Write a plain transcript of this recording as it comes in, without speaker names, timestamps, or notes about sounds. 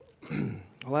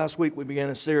Last week we began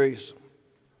a series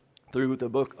through the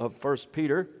book of 1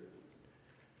 Peter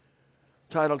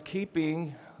titled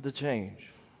Keeping the Change.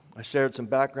 I shared some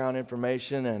background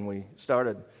information and we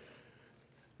started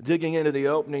digging into the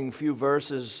opening few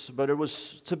verses, but it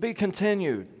was to be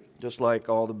continued, just like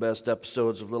all the best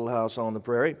episodes of Little House on the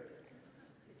Prairie.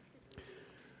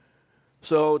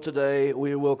 So today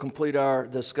we will complete our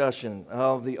discussion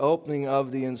of the opening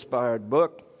of the inspired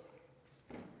book.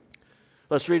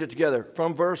 Let's read it together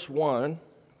from verse 1,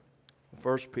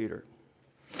 1 Peter.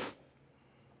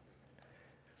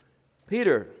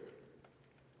 Peter,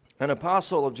 an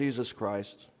apostle of Jesus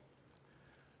Christ,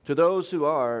 to those who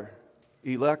are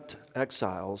elect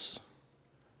exiles.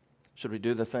 Should we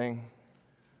do the thing?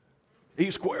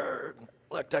 E squared,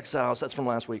 elect exiles. That's from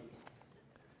last week.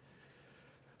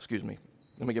 Excuse me.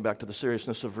 Let me get back to the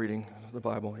seriousness of reading the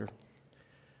Bible here.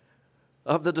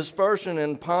 Of the dispersion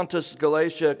in Pontus,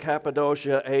 Galatia,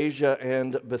 Cappadocia, Asia,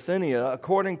 and Bithynia,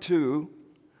 according to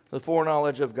the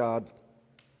foreknowledge of God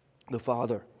the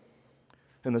Father,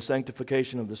 and the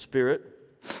sanctification of the Spirit,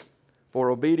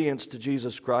 for obedience to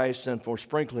Jesus Christ and for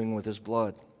sprinkling with His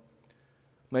blood.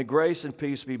 May grace and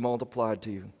peace be multiplied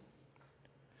to you.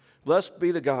 Blessed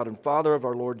be the God and Father of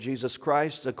our Lord Jesus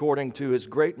Christ. According to His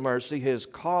great mercy, He has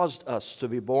caused us to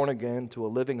be born again to a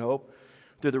living hope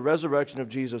through the resurrection of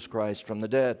Jesus Christ from the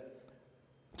dead,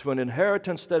 to an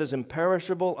inheritance that is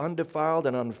imperishable, undefiled,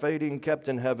 and unfading, kept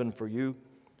in heaven for you,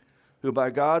 who by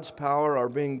God's power are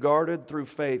being guarded through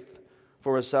faith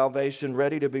for a salvation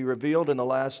ready to be revealed in the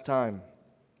last time.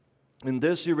 In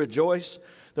this you rejoice,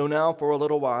 though now for a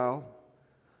little while,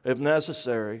 if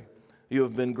necessary, you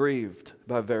have been grieved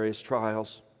by various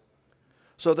trials,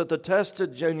 so that the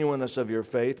tested genuineness of your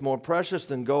faith, more precious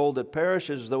than gold that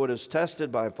perishes though it is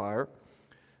tested by fire,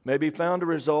 may be found to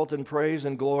result in praise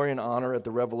and glory and honor at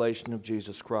the revelation of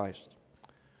Jesus Christ.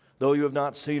 Though you have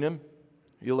not seen Him,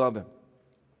 you love Him.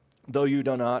 Though you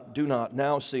do not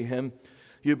now see Him,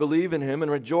 you believe in Him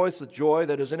and rejoice with joy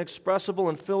that is inexpressible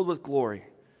and filled with glory,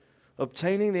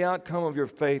 obtaining the outcome of your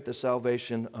faith, the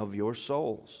salvation of your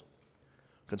souls.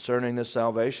 Concerning this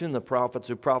salvation, the prophets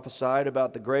who prophesied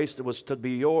about the grace that was to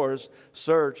be yours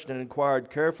searched and inquired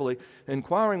carefully,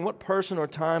 inquiring what person or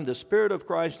time the Spirit of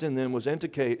Christ in them was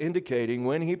indicating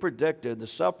when He predicted the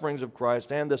sufferings of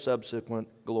Christ and the subsequent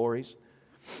glories.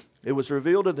 It was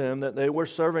revealed to them that they were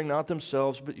serving not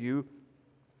themselves but you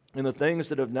in the things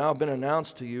that have now been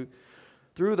announced to you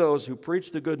through those who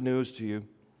preach the good news to you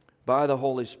by the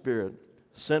Holy Spirit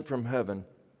sent from heaven,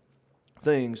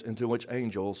 things into which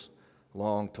angels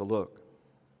long to look.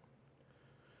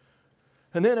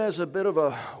 And then as a bit of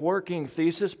a working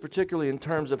thesis, particularly in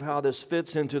terms of how this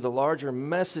fits into the larger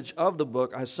message of the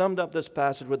book, I summed up this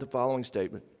passage with the following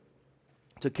statement.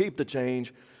 To keep the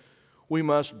change, we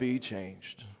must be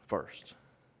changed first.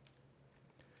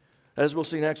 As we'll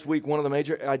see next week, one of the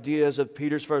major ideas of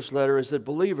Peter's first letter is that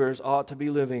believers ought to be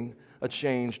living a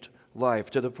changed life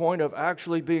to the point of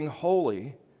actually being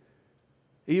holy,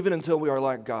 even until we are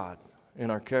like God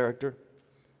in our character.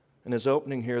 In his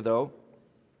opening here, though,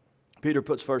 Peter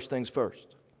puts first things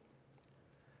first.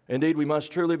 Indeed, we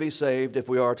must truly be saved if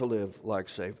we are to live like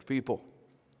saved people.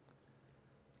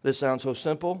 This sounds so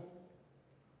simple,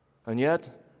 and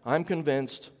yet I'm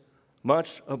convinced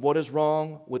much of what is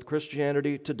wrong with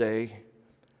Christianity today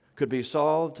could be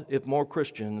solved if more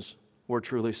Christians were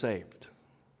truly saved.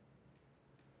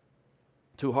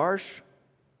 Too harsh?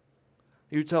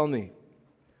 You tell me.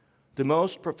 Do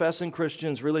most professing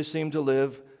Christians really seem to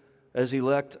live as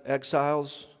elect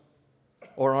exiles,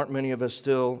 or aren't many of us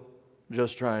still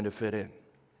just trying to fit in?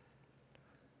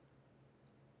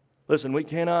 Listen, we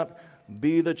cannot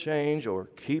be the change or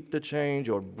keep the change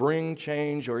or bring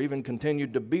change or even continue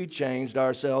to be changed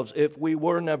ourselves if we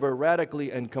were never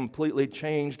radically and completely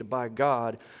changed by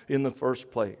God in the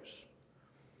first place.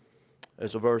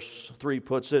 As verse 3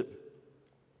 puts it,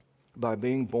 by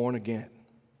being born again.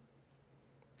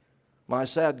 My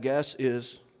sad guess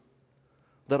is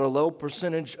that a low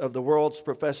percentage of the world's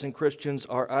professing Christians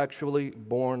are actually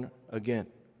born again.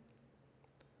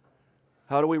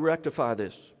 How do we rectify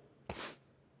this?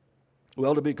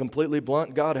 Well, to be completely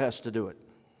blunt, God has to do it.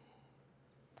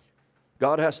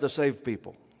 God has to save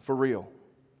people, for real.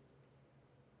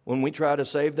 When we try to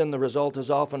save them, the result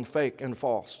is often fake and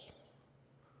false.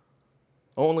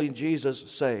 Only Jesus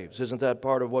saves. Isn't that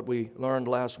part of what we learned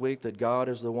last week, that God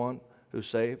is the one who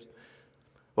saves?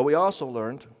 But we also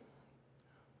learned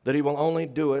that He will only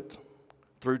do it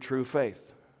through true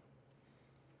faith.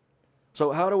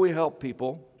 So how do we help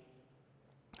people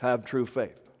have true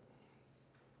faith?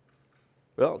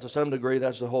 Well, to some degree,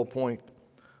 that's the whole point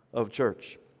of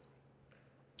church.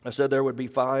 I said there would be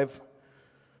 5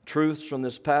 truths from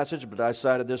this passage, but I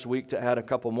decided this week to add a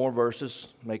couple more verses,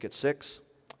 make it 6.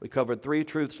 We covered 3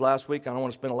 truths last week. I don't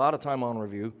want to spend a lot of time on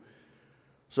review.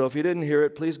 So if you didn't hear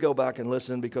it, please go back and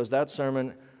listen, because that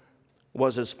sermon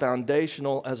was as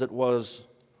foundational as it was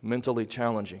mentally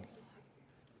challenging.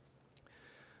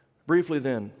 Briefly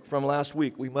then, from last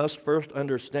week, we must first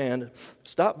understand,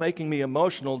 stop making me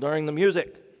emotional during the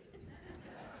music.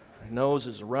 My nose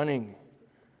is running.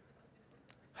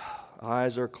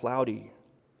 Eyes are cloudy.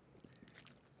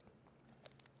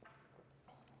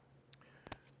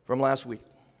 From last week,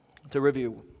 to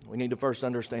review, we need to first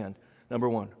understand, number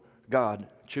 1, God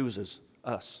chooses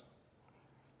us.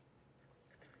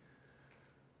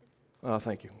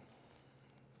 Thank you.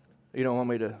 You don't want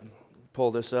me to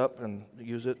pull this up and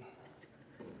use it?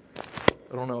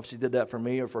 I don't know if she did that for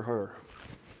me or for her.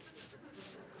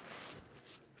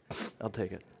 I'll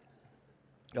take it.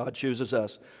 God chooses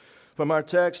us. From our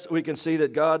text, we can see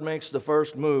that God makes the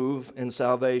first move in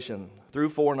salvation. Through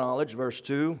foreknowledge, verse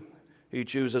 2, He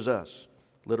chooses us.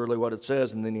 Literally what it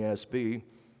says in the NASB,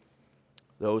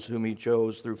 those whom He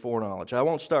chose through foreknowledge. I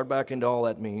won't start back into all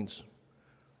that means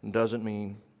and doesn't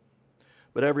mean,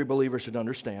 but every believer should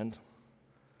understand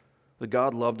that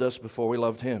God loved us before we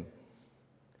loved Him.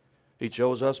 He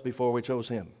chose us before we chose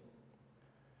Him.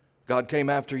 God came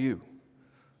after you,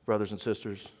 brothers and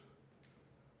sisters,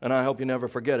 and I hope you never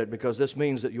forget it, because this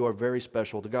means that you are very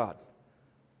special to God.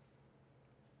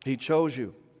 He chose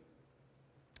you.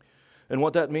 And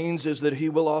what that means is that He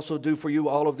will also do for you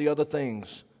all of the other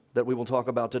things that we will talk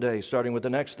about today, starting with the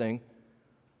next thing.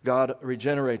 God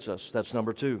regenerates us. That's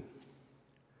number 2.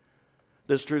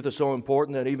 This truth is so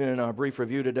important that even in our brief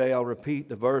review today, I'll repeat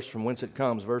the verse from whence it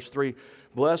comes. Verse 3,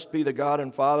 "Blessed be the God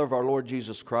and Father of our Lord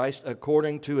Jesus Christ,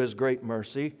 according to His great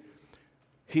mercy,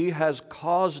 He has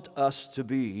caused us to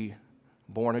be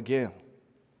born again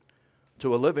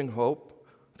to a living hope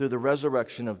through the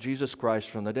resurrection of Jesus Christ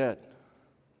from the dead."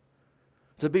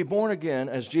 To be born again,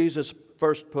 as Jesus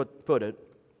first put it,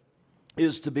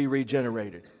 is to be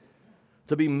regenerated,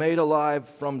 to be made alive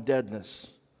from deadness.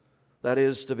 That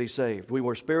is, to be saved. We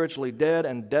were spiritually dead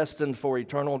and destined for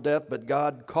eternal death, but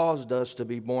God caused us to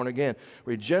be born again,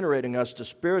 regenerating us to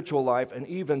spiritual life and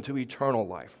even to eternal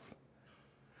life.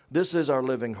 This is our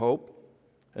living hope,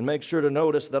 and make sure to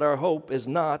notice that our hope is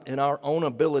not in our own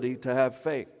ability to have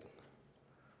faith.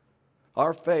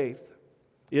 Our faith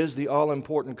is the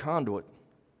all-important conduit.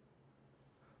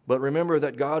 But remember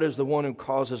that God is the one who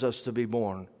causes us to be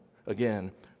born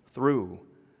again through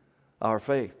our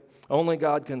faith. Only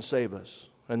God can save us,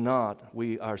 and not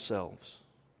we ourselves.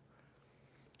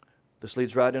 This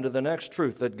leads right into the next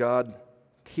truth, that God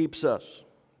keeps us.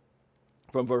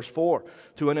 From verse 4,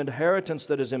 "To an inheritance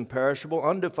that is imperishable,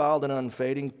 undefiled, and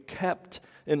unfading, kept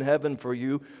in heaven for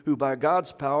you, who by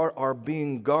God's power are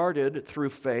being guarded through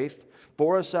faith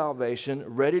for a salvation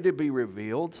ready to be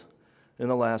revealed in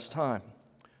the last time."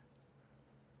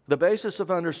 The basis of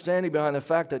understanding behind the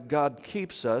fact that God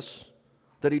keeps us,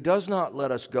 that He does not let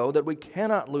us go, that we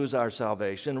cannot lose our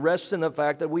salvation, rests in the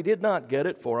fact that we did not get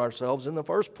it for ourselves in the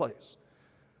first place.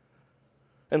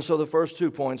 And so the first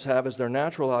 2 points have as their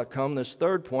natural outcome this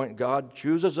third point: God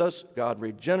chooses us, God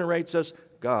regenerates us,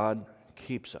 God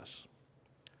keeps us.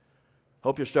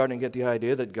 Hope you're starting to get the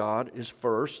idea that God is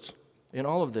first in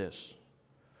all of this.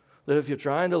 That if you're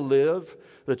trying to live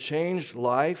the changed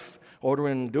life or to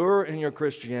endure in your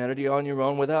Christianity on your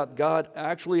own without God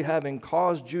actually having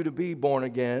caused you to be born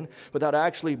again, without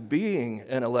actually being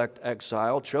an elect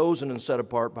exile, chosen and set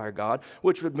apart by God,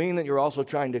 which would mean that you're also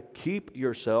trying to keep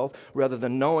yourself rather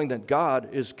than knowing that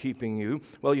God is keeping you,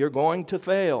 well, you're going to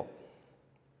fail.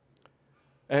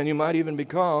 And you might even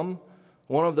become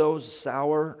one of those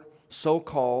sour,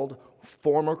 so-called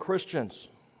former Christians,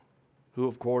 who,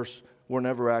 of course, were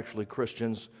never actually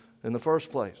Christians in the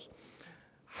first place.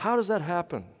 How does that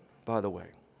happen, by the way?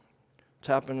 It's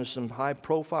happened to some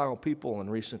high-profile people in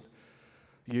recent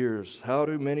years. How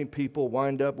do many people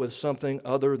wind up with something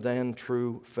other than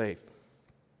true faith?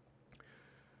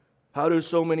 How do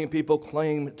so many people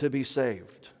claim to be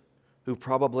saved who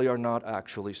probably are not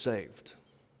actually saved?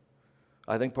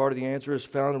 I think part of the answer is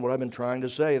found in what I've been trying to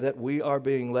say, that we are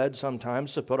being led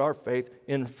sometimes to put our faith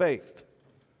in faith.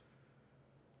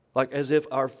 Like as if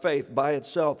our faith by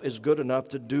itself is good enough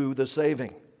to do the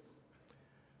saving.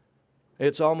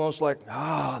 It's almost like,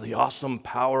 the awesome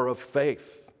power of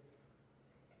faith.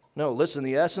 No, listen,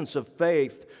 the essence of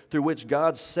faith through which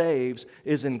God saves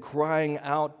is in crying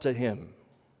out to Him,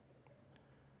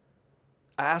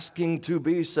 asking to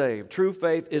be saved. True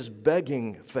faith is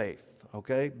begging faith,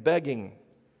 okay? Begging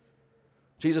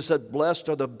Jesus said, blessed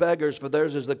are the beggars, for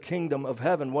theirs is the kingdom of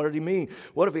heaven. What did he mean?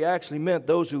 What if he actually meant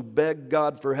those who beg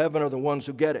God for heaven are the ones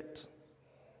who get it?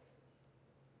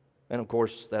 And of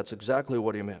course, that's exactly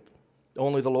what he meant.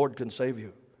 Only the Lord can save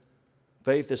you.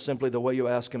 Faith is simply the way you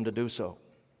ask him to do so.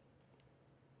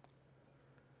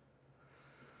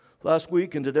 Last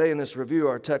week and today in this review,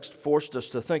 our text forced us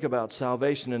to think about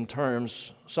salvation in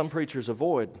terms some preachers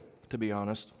avoid, to be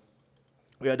honest.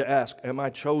 We had to ask, am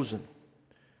I chosen?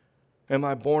 Am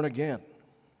I born again?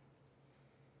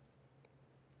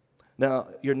 Now,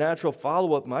 your natural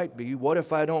follow-up might be, what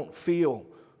if I don't feel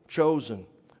chosen?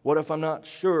 What if I'm not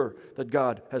sure that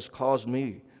God has caused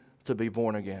me to be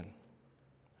born again?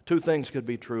 Two things could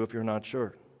be true if you're not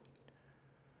sure.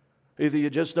 Either you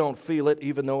just don't feel it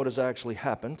even though it has actually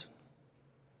happened,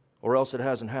 or else it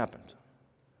hasn't happened.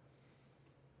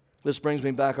 This brings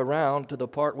me back around to the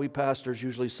part we pastors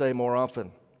usually say more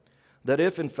often, that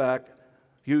if in fact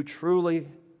you truly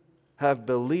have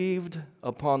believed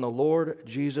upon the Lord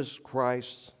Jesus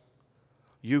Christ,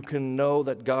 you can know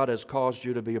that God has caused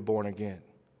you to be born again,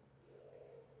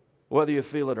 whether you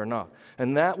feel it or not.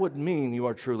 And that would mean you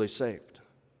are truly saved.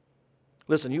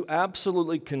 Listen, you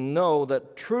absolutely can know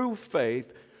that true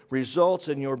faith results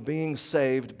in your being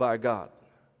saved by God.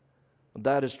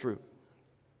 That is true.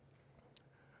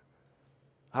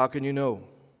 How can you know?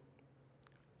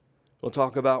 We'll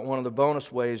talk about one of the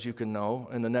bonus ways you can know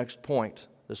in the next point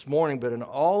this morning, but in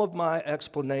all of my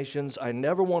explanations, I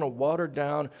never want to water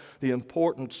down the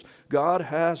importance God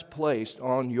has placed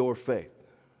on your faith.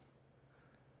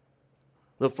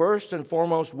 The first and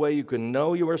foremost way you can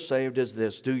know you are saved is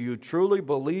this: do you truly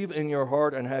believe in your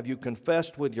heart and have you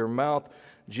confessed with your mouth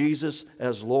Jesus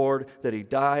as Lord, that He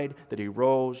died, that He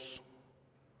rose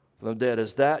from the dead?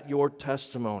 Is that your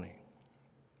testimony?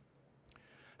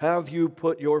 Have you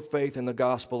put your faith in the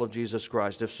gospel of Jesus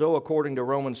Christ? If so, according to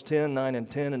Romans 10, 9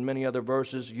 and 10 and many other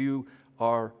verses, you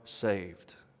are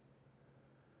saved.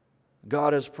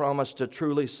 God has promised to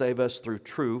truly save us through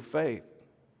true faith.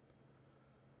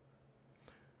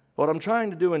 What I'm trying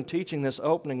to do in teaching this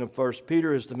opening of 1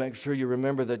 Peter is to make sure you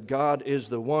remember that God is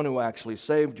the one who actually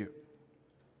saved you,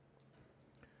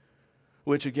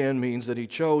 which again means that He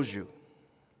chose you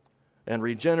and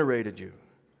regenerated you,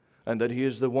 and that He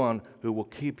is the one who will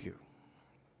keep you.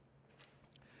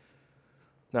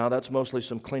 Now, that's mostly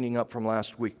some cleaning up from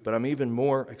last week, but I'm even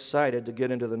more excited to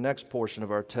get into the next portion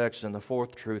of our text and the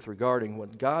fourth truth regarding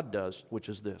what God does, which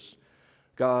is this: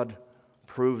 God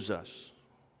proves us.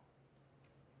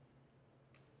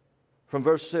 From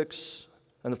verse 6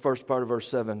 and the first part of verse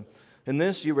 7, in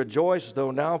this you rejoice, though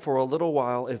now for a little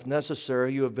while, if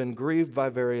necessary, you have been grieved by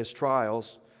various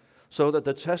trials, so that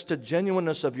the tested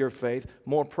genuineness of your faith,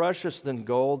 more precious than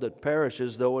gold that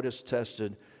perishes though it is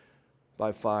tested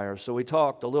by fire. So we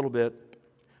talked a little bit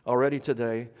already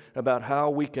today about how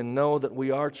we can know that we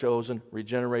are chosen,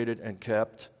 regenerated, and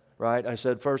kept, right? I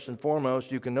said first and foremost,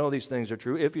 you can know these things are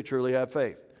true if you truly have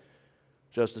faith.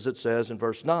 Just as it says in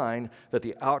verse 9, that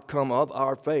the outcome of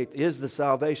our faith is the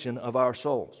salvation of our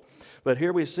souls. But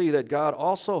here we see that God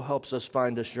also helps us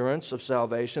find assurance of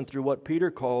salvation through what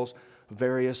Peter calls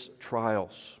various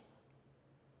trials.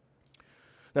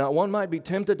 Now, one might be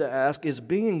tempted to ask, is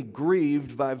being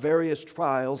grieved by various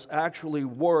trials actually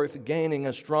worth gaining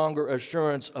a stronger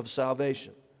assurance of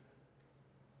salvation?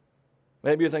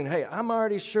 Maybe you're thinking, hey, I'm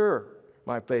already sure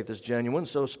my faith is genuine,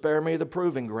 so spare me the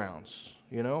proving grounds,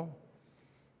 you know?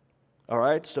 All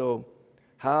right, so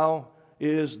how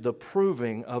is the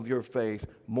proving of your faith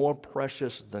more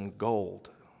precious than gold,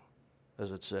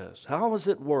 as it says? How is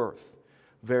it worth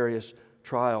various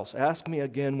trials? Ask me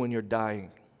again when you're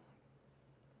dying.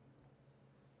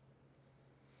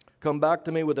 Come back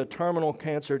to me with a terminal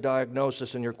cancer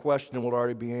diagnosis and your question will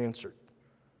already be answered.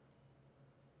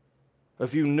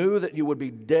 If you knew that you would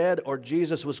be dead or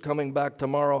Jesus was coming back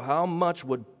tomorrow, how much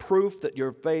would proof that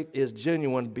your faith is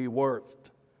genuine be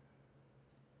worth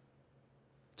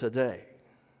today?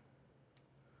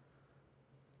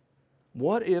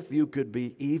 What if you could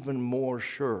be even more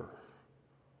sure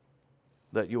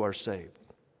that you are saved?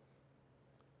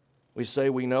 We say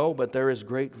we know, but there is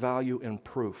great value in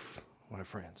proof, my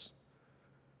friends.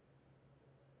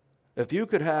 If you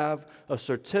could have a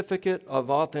certificate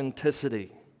of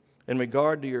authenticity in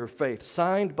regard to your faith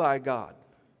signed by God,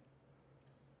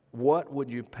 what would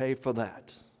you pay for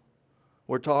that?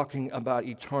 We're talking about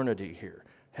eternity here,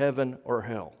 heaven or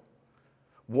hell.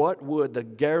 What would the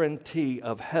guarantee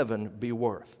of heaven be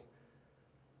worth?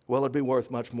 Well, it'd be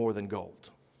worth much more than gold.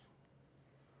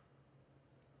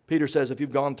 Peter says if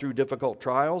you've gone through difficult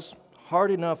trials,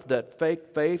 hard enough that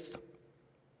fake faith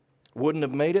wouldn't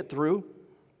have made it through,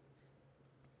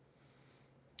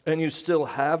 and you still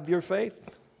have your faith,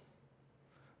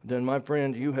 then, my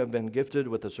friend, you have been gifted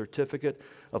with a certificate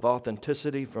of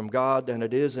authenticity from God, and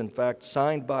it is, in fact,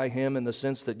 signed by Him in the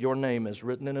sense that your name is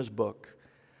written in His book,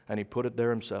 and He put it there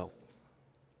Himself.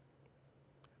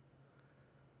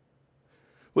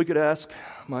 We could ask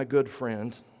my good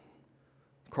friend,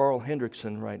 Carl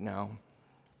Hendrickson, right now,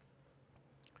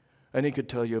 and he could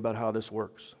tell you about how this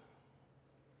works.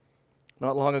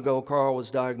 Not long ago, Carl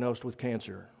was diagnosed with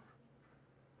cancer.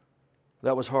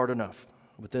 That was hard enough.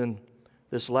 Within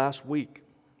this last week,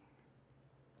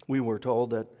 we were told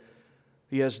that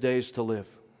he has days to live.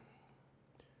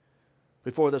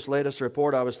 Before this latest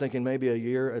report, I was thinking maybe a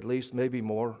year, at least, maybe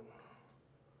more.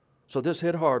 So this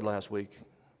hit hard last week,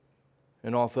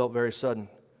 and all felt very sudden.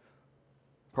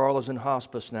 Carl is in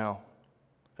hospice now,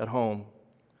 at home,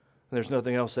 and there's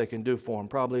nothing else they can do for him.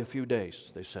 Probably a few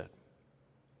days, they said.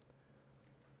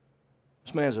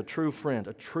 This man's a true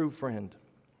friend,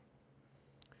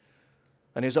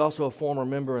 And he's also a former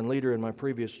member and leader in my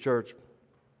previous church.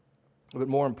 But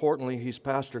more importantly, he's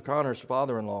Pastor Connor's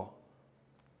father-in-law,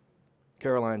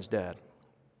 Caroline's dad.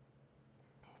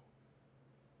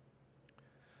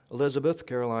 Elizabeth,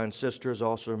 Caroline's sister, is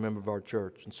also a member of our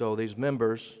church. And so these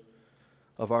members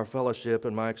of our fellowship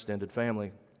and my extended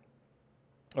family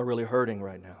are really hurting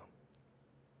right now.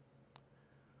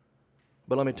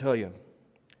 But let me tell you,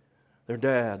 their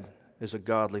dad is a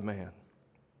godly man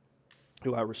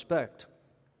who I respect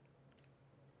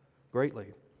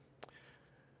greatly.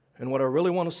 And what I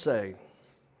really want to say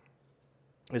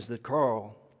is that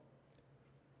Carl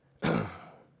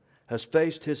has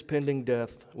faced his pending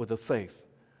death with a faith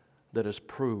that is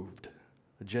proved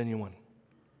genuine.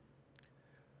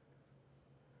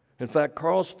 In fact,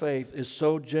 Carl's faith is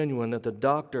so genuine that the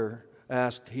doctor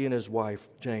asked he and his wife,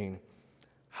 Jane,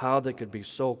 how they could be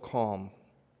so calm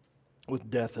with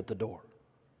death at the door.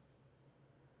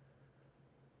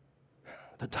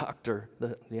 The doctor,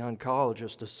 the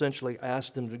oncologist, essentially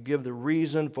asked them to give the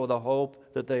reason for the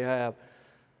hope that they have.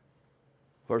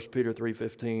 1 Peter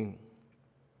 3:15.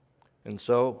 And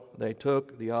so they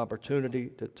took the opportunity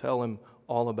to tell him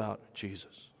all about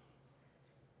Jesus.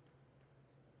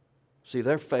 See,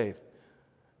 their faith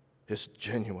is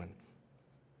genuine.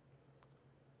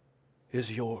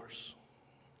 Is yours?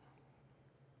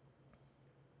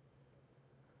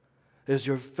 Is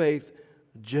your faith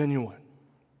genuine?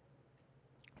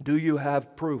 Do you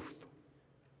have proof?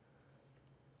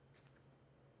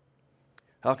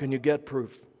 How can you get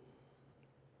proof?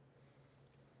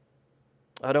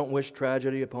 I don't wish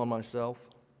tragedy upon myself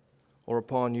or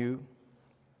upon you.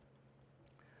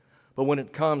 But when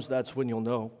it comes, that's when you'll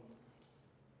know.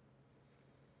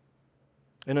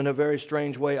 And in a very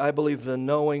strange way, I believe the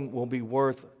knowing will be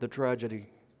worth the tragedy.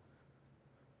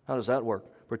 How does that work?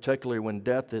 Particularly when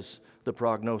death is the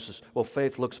prognosis. Well,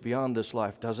 faith looks beyond this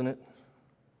life, doesn't it?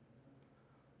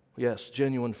 Yes,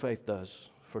 genuine faith does,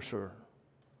 for sure.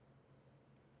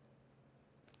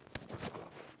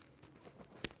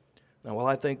 Now, while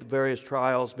I think the various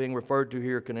trials being referred to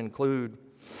here can include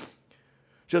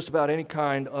just about any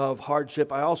kind of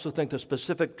hardship, I also think the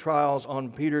specific trials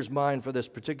on Peter's mind for this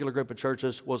particular group of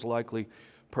churches was likely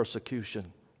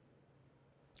persecution.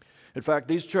 In fact,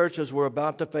 these churches were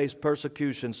about to face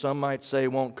persecution, some might say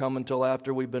won't come until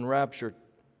after we've been raptured.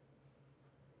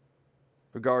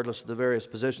 Regardless of the various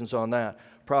positions on that,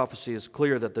 prophecy is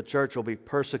clear that the church will be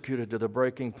persecuted to the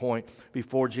breaking point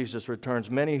before Jesus returns.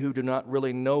 Many who do not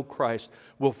really know Christ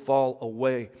will fall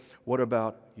away. What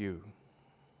about you?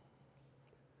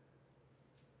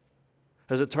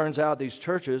 As it turns out, these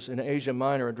churches in Asia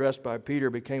Minor addressed by Peter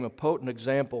became a potent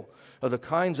example of the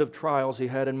kinds of trials he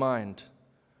had in mind.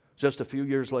 Just a few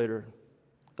years later,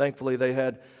 thankfully they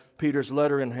had Peter's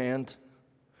letter in hand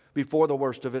before the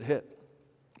worst of it hit,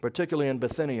 particularly in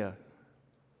Bithynia.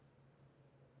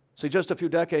 See, just a few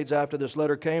decades after this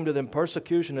letter came to them,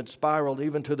 persecution had spiraled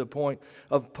even to the point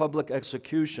of public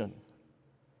execution.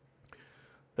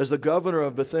 As the governor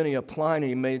of Bithynia,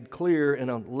 Pliny, made clear in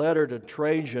a letter to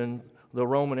Trajan, the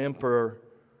Roman emperor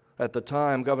at the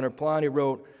time, Governor Pliny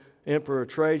wrote Emperor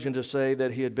Trajan to say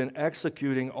that he had been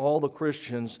executing all the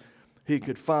Christians he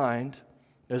could find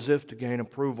as if to gain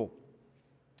approval.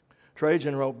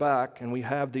 Trajan wrote back, and we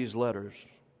have these letters,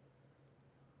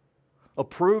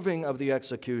 approving of the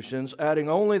executions, adding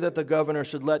only that the governor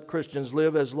should let Christians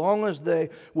live as long as they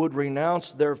would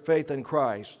renounce their faith in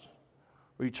Christ,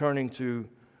 returning to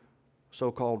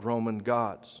so-called Roman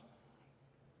gods.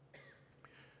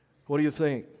 What do you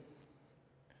think?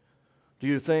 Do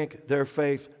you think their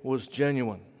faith was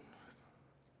genuine?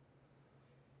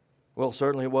 Well,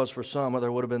 certainly it was for some, or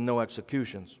there would have been no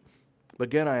executions. But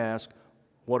again, I ask,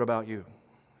 what about you?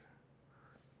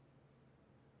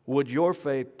 would your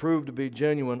faith prove to be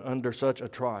genuine under such a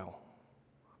trial?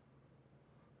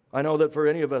 I know that for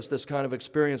any of us, this kind of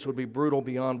experience would be brutal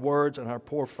beyond words, and our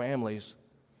poor families,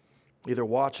 either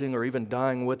watching or even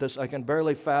dying with us, I can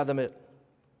barely fathom it.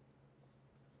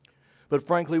 But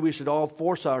frankly, we should all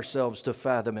force ourselves to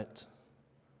fathom it,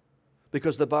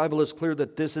 because the Bible is clear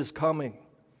that this is coming.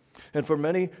 And for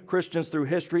many Christians through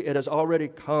history, it has already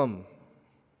come.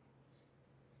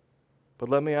 But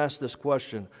let me ask this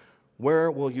question: where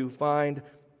will you find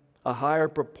a higher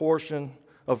proportion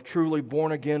of truly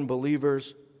born-again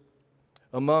believers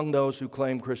among those who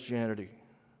claim Christianity?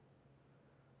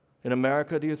 In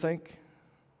America, do you think?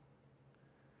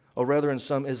 Or rather in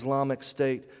some Islamic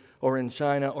state, or in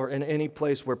China, or in any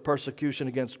place where persecution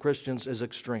against Christians is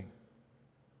extreme?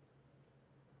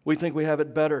 We think we have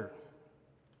it better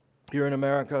here in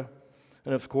America,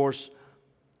 and of course,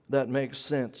 that makes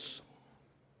sense.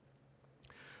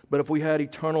 But if we had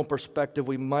eternal perspective,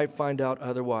 we might find out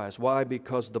otherwise. Why?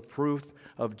 Because the proof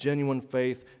of genuine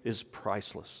faith is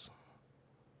priceless.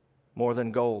 More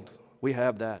than gold. We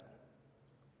have that.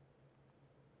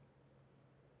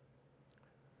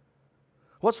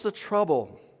 What's the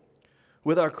trouble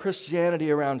with our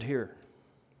Christianity around here?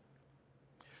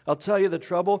 I'll tell you the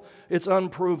trouble. It's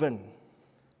unproven.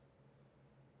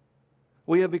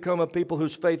 We have become a people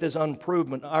whose faith is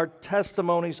unproven. Our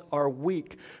testimonies are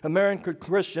weak. American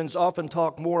Christians often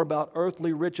talk more about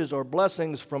earthly riches or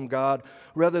blessings from God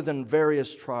rather than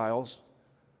various trials.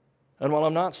 And while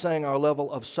I'm not saying our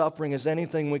level of suffering is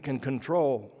anything we can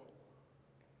control,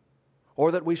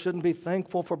 or that we shouldn't be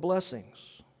thankful for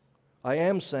blessings, I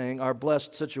am saying our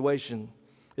blessed situation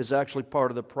is actually part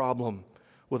of the problem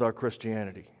with our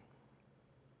Christianity.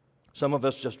 Some of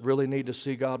us just really need to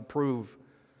see God prove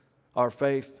our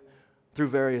faith through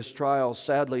various trials.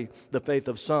 Sadly, the faith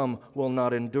of some will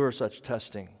not endure such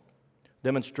testing,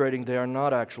 demonstrating they are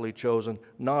not actually chosen,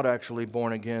 not actually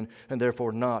born again, and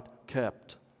therefore not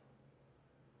kept.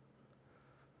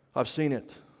 I've seen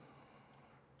it.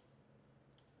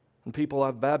 And people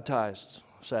I've baptized,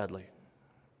 sadly.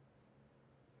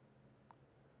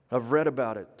 I've read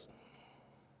about it.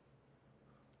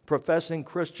 Professing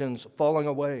Christians falling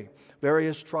away.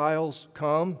 Various trials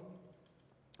come,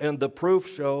 and the proof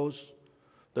shows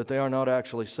that they are not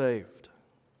actually saved.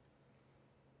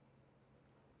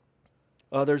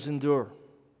 Others endure.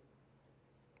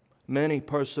 Many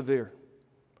persevere,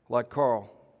 like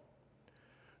Carl.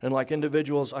 And like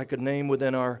individuals I could name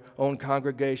within our own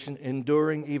congregation,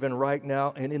 enduring even right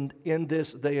now, and in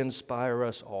this they inspire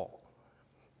us all.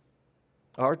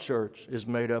 Our church is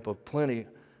made up of plenty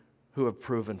who have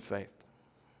proven faith.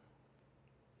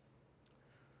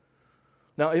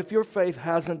 Now, if your faith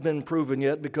hasn't been proven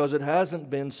yet because it hasn't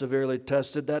been severely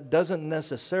tested, that doesn't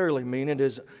necessarily mean it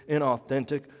is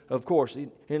inauthentic. Of course,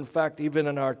 in fact, even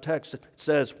in our text, it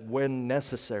says, when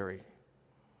necessary.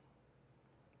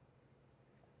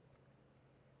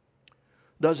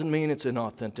 Doesn't mean it's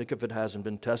inauthentic if it hasn't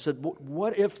been tested.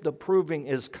 What if the proving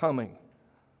is coming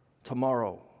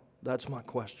tomorrow? That's my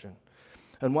question.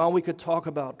 And while we could talk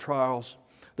about trials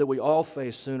that we all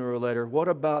face sooner or later, what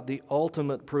about the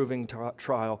ultimate proving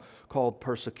trial called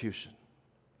persecution?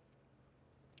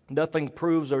 Nothing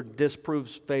proves or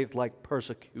disproves faith like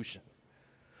persecution.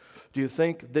 Do you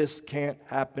think this can't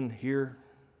happen here?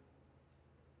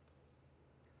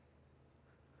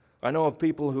 I know of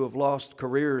people who have lost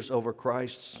careers over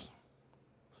Christ,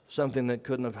 something that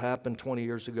couldn't have happened 20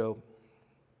 years ago.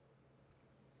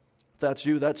 If that's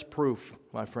you, that's proof,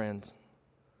 my friend.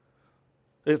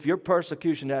 If your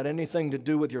persecution had anything to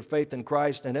do with your faith in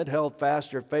Christ and it held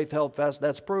fast, your faith held fast,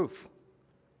 that's proof.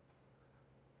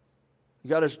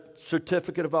 You got a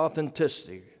certificate of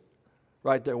authenticity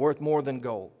right there, worth more than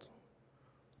gold.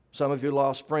 Some of you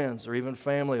lost friends or even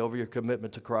family over your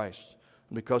commitment to Christ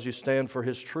because you stand for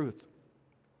His truth.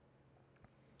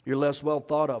 You're less well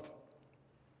thought of.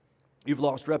 You've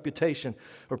lost reputation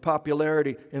or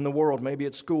popularity in the world, maybe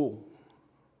at school.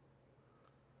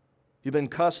 You've been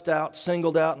cussed out,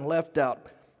 singled out, and left out,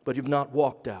 but you've not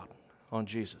walked out on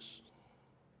Jesus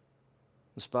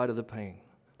in spite of the pain.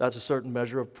 That's a certain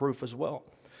measure of proof as well.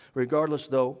 Regardless,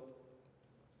 though,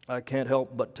 I can't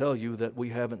help but tell you that we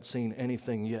haven't seen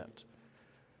anything yet,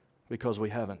 because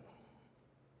we haven't.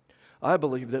 I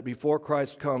believe that before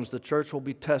Christ comes, the church will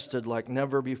be tested like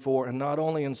never before, and not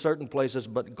only in certain places,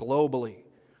 but globally.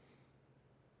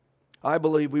 I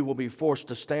believe we will be forced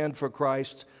to stand for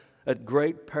Christ at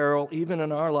great peril, even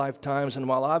in our lifetimes. And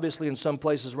while obviously in some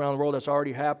places around the world that's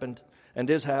already happened and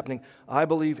is happening, I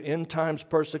believe end times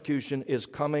persecution is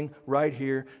coming right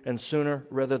here and sooner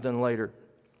rather than later.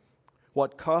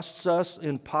 What costs us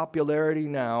in popularity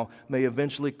now may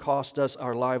eventually cost us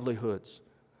our livelihoods,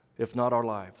 if not our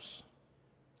lives.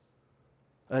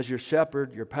 As your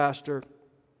shepherd, your pastor,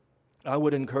 I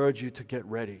would encourage you to get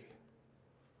ready.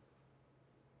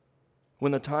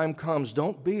 When the time comes,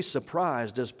 don't be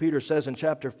surprised, as Peter says in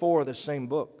chapter 4 of this same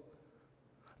book.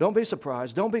 Don't be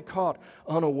surprised. Don't be caught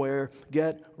unaware.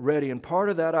 Get ready. And part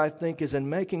of that, I think, is in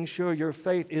making sure your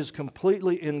faith is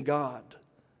completely in God.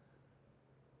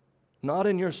 Not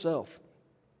in yourself.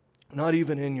 Not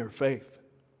even in your faith.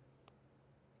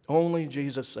 Only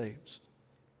Jesus saves.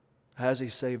 Has He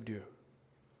saved you?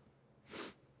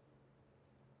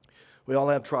 We all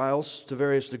have trials to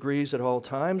various degrees at all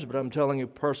times, but I'm telling you,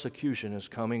 persecution is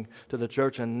coming to the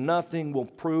church, and nothing will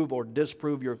prove or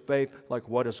disprove your faith like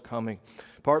what is coming.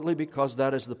 Partly because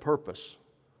that is the purpose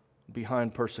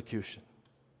behind persecution.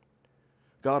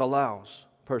 God allows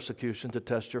persecution to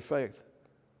test your faith.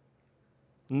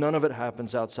 None of it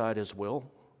happens outside His will.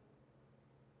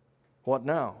 What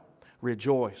now?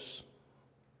 Rejoice.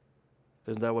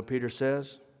 Isn't that what Peter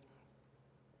says?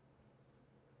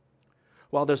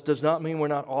 While this does not mean we're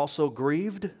not also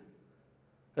grieved,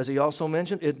 as he also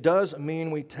mentioned, it does mean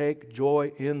we take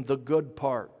joy in the good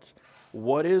part.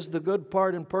 What is the good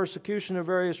part in persecution of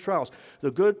various trials?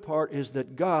 The good part is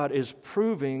that God is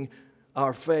proving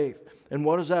our faith. And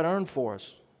what does that earn for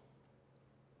us?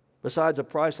 Besides a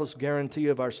priceless guarantee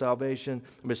of our salvation,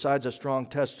 besides a strong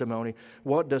testimony,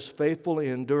 what does faithfully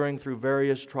enduring through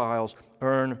various trials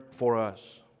earn for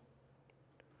us?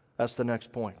 That's the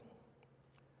next point.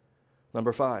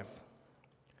 Number 5,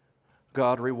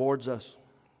 God rewards us.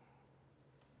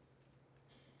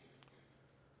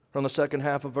 From the second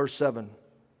half of verse 7,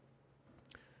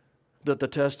 that the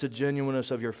tested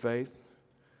genuineness of your faith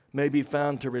may be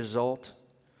found to result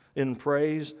in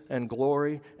praise and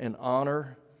glory and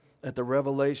honor at the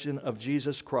revelation of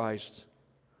Jesus Christ.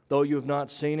 Though you have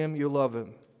not seen Him, you love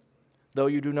Him. Though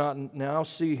you do not now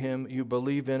see Him, you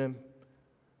believe in Him,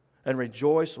 and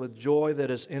rejoice with joy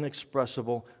that is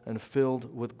inexpressible and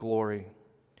filled with glory.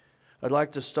 I'd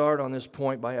like to start on this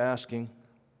point by asking,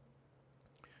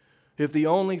 if the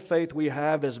only faith we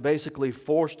have is basically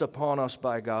forced upon us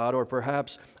by God, or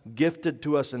perhaps gifted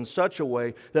to us in such a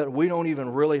way that we don't even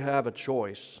really have a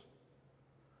choice,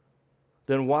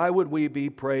 then why would we be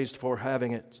praised for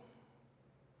having it?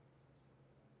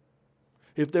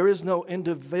 If there is no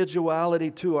individuality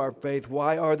to our faith,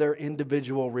 why are there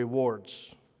individual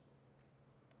rewards?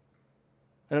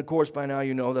 And of course, by now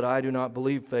you know that I do not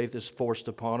believe faith is forced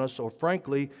upon us, or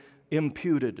frankly,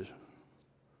 imputed.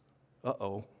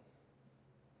 Uh-oh.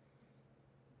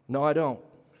 No, I don't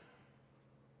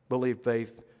believe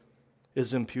faith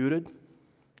is imputed,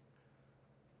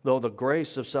 though the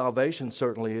grace of salvation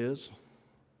certainly is.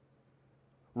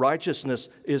 Righteousness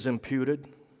is imputed.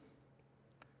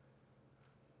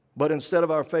 But instead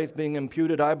of our faith being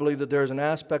imputed, I believe that there is an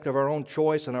aspect of our own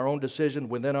choice and our own decision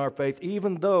within our faith,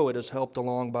 even though it is helped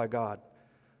along by God,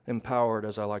 empowered,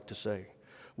 as I like to say.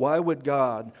 Why would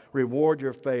God reward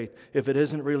your faith if it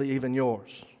isn't really even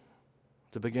yours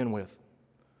to begin with?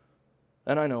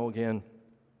 And I know, again,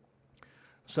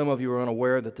 some of you are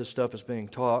unaware that this stuff is being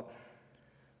taught,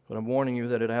 but I'm warning you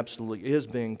that it absolutely is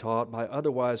being taught by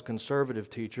otherwise conservative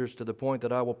teachers, to the point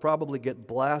that I will probably get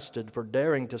blasted for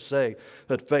daring to say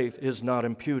that faith is not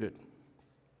imputed.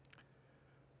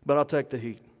 But I'll take the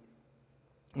heat.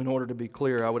 In order to be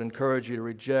clear, I would encourage you to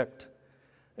reject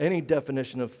any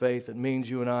definition of faith that means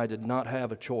you and I did not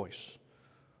have a choice,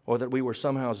 or that we were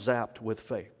somehow zapped with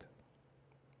faith.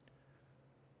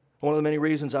 One of the many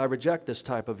reasons I reject this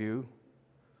type of view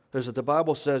is that the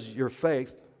Bible says your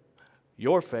faith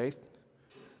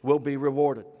will be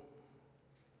rewarded.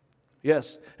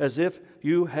 Yes, as if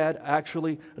you had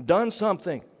actually done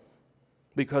something,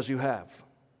 because you have.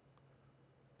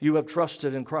 You have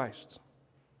trusted in Christ.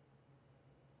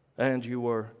 And you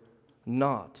were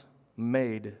not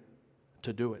made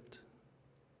to do it.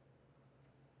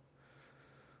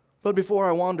 But before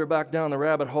I wander back down the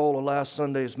rabbit hole of last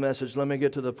Sunday's message, let me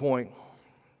get to the point,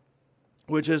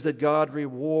 which is that God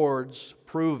rewards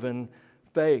proven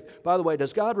faith. By the way,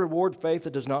 does God reward faith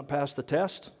that does not pass the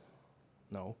test?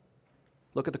 No.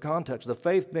 Look at the context. The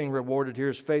faith being rewarded here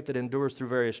is faith that endures through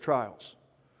various trials.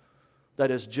 That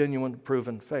is genuine,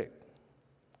 proven faith.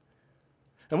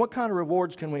 And what kind of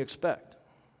rewards can we expect?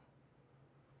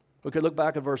 We could look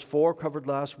back at verse 4, covered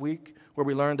last week, where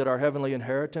we learned that our heavenly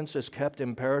inheritance is kept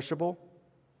imperishable,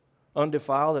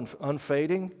 undefiled, and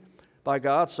unfading by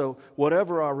God. So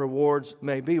whatever our rewards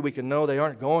may be, we can know they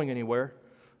aren't going anywhere,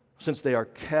 since they are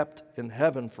kept in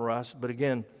heaven for us. But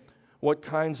again, what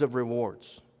kinds of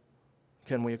rewards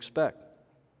can we expect?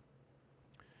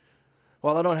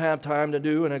 While I don't have time to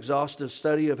do an exhaustive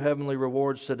study of heavenly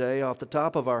rewards today, off the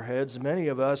top of our heads, many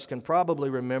of us can probably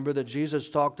remember that Jesus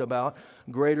talked about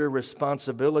greater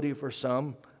responsibility for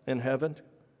some in heaven,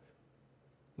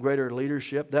 greater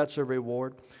leadership. That's a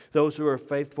reward. Those who are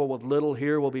faithful with little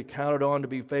here will be counted on to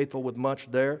be faithful with much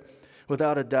there.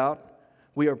 Without a doubt,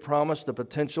 we are promised the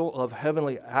potential of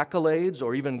heavenly accolades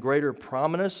or even greater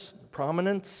prominence,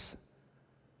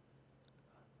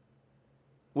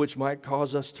 which might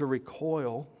cause us to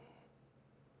recoil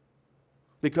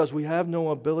because we have no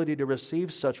ability to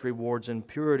receive such rewards in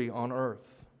purity on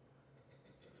earth.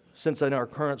 Since in our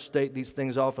current state, these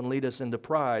things often lead us into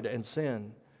pride and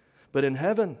sin. But in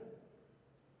heaven,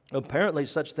 apparently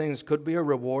such things could be a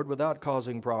reward without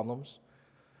causing problems.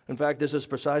 In fact, this is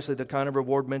precisely the kind of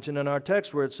reward mentioned in our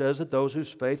text where it says that those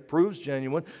whose faith proves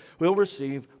genuine will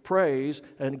receive praise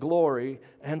and glory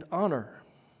and honor.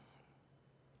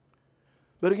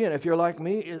 But again, if you're like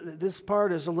me, this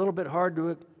part is a little bit hard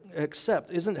to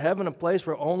accept. Isn't heaven a place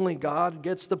where only God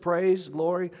gets the praise,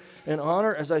 glory, and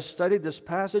honor? As I studied this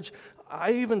passage,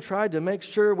 I even tried to make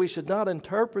sure we should not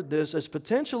interpret this as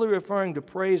potentially referring to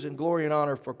praise and glory and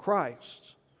honor for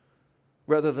Christ,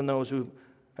 rather than those who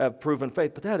have proven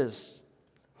faith. But that is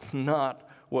not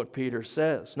what Peter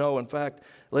says. No, in fact,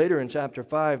 later in chapter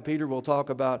 5, Peter will talk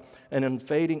about an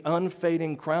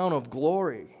unfading crown of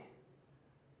glory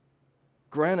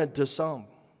granted to some.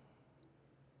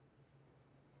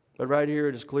 But right here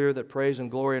it is clear that praise and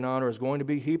glory and honor is going to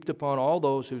be heaped upon all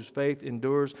those whose faith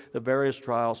endures the various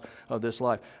trials of this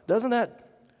life. Doesn't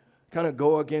that kind of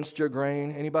go against your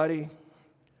grain? Anybody?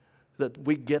 That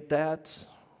we get that?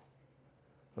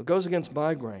 It goes against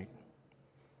my grain.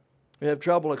 We have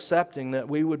trouble accepting that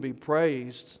we would be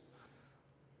praised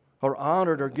or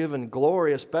honored or given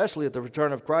glory, especially at the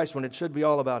return of Christ, when it should be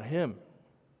all about Him.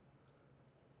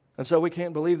 And so we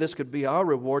can't believe this could be our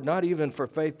reward, not even for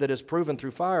faith that is proven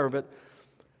through fire. But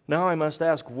now I must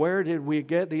ask, where did we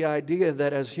get the idea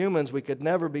that as humans we could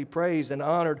never be praised and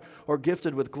honored or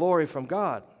gifted with glory from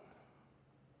God?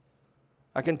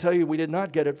 I can tell you we did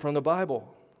not get it from the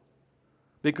Bible.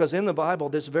 Because in the Bible,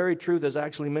 this very truth is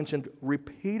actually mentioned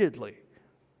repeatedly.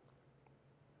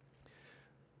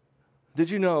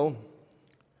 Did you know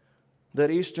that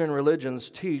Eastern religions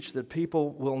teach that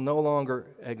people will no longer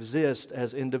exist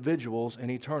as individuals in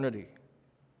eternity?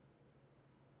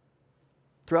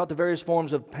 Throughout the various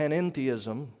forms of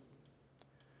panentheism,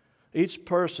 each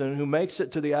person who makes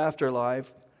it to the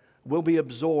afterlife will be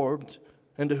absorbed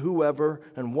into whoever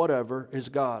and whatever is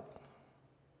God.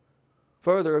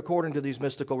 Further, according to these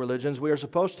mystical religions, we are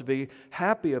supposed to be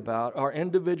happy about our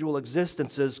individual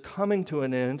existences coming to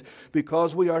an end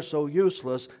because we are so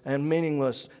useless and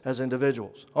meaningless as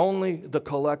individuals. Only the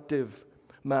collective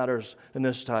matters in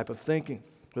this type of thinking.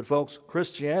 But folks,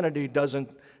 Christianity doesn't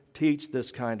teach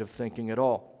this kind of thinking at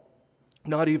all.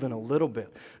 Not even a little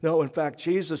bit. No, in fact,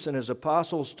 Jesus and His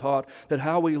apostles taught that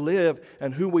how we live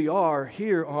and who we are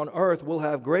here on earth will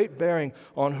have great bearing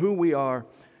on who we are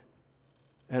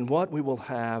and what we will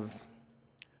have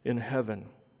in heaven.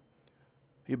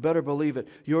 You better believe it.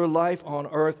 Your life on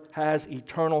earth has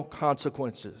eternal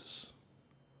consequences.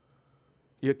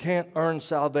 You can't earn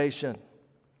salvation,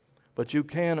 but you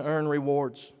can earn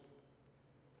rewards.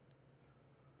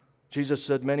 Jesus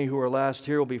said, many who are last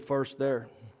here will be first there.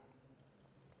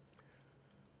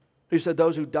 He said,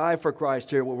 those who die for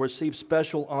Christ here will receive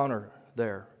special honor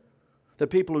there. The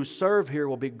people who serve here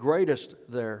will be greatest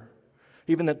there.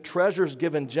 Even the treasures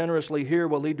given generously here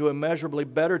will lead to immeasurably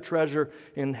better treasure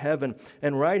in heaven.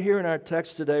 And right here in our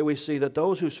text today, we see that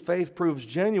those whose faith proves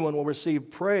genuine will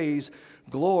receive praise,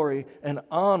 glory, and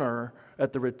honor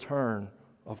at the return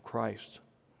of Christ.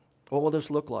 What will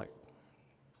this look like?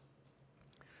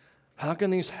 How can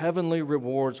these heavenly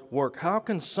rewards work? How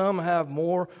can some have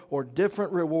more or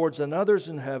different rewards than others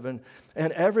in heaven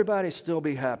and everybody still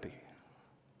be happy?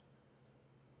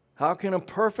 How can a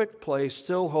perfect place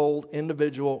still hold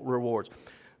individual rewards?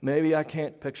 Maybe I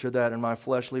can't picture that in my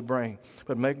fleshly brain,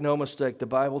 but make no mistake, the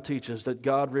Bible teaches that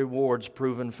God rewards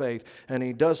proven faith, and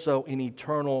He does so in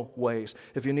eternal ways.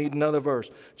 If you need another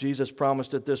verse, Jesus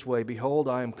promised it this way, behold,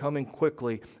 I am coming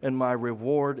quickly, and my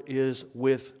reward is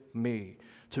with me,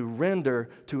 to render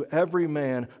to every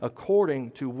man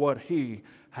according to what he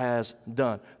has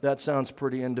done. That sounds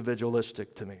pretty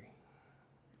individualistic to me.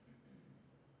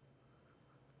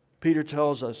 Peter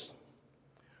tells us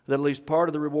that at least part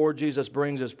of the reward Jesus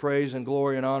brings is praise and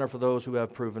glory and honor for those who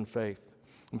have proven faith.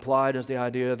 Implied is the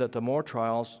idea that the more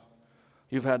trials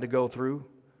you've had to go through,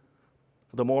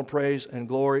 the more praise and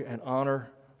glory and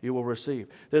honor you will receive.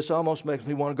 This almost makes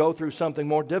me want to go through something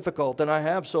more difficult than I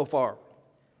have so far.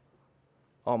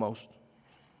 Almost.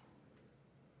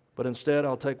 But instead,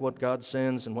 I'll take what God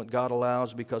sends and what God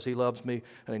allows because He loves me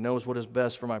and He knows what is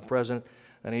best for my present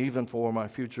and even for my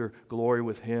future glory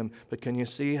with Him. But can you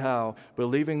see how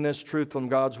believing this truth from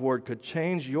God's Word could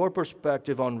change your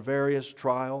perspective on various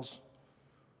trials,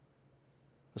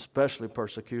 especially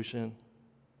persecution?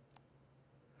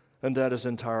 And that is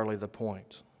entirely the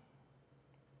point.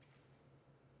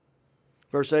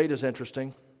 Verse 8 is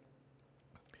interesting.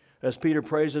 As Peter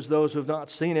praises those who have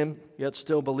not seen Him, yet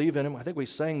still believe in Him. I think we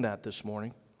sang that this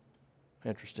morning.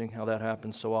 Interesting how that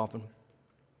happens so often.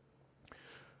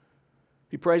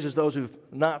 He praises those who've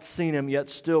not seen Him, yet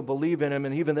still believe in Him,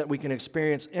 and even that we can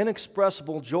experience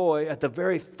inexpressible joy at the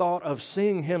very thought of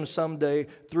seeing Him someday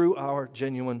through our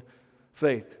genuine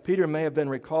faith. Peter may have been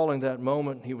recalling that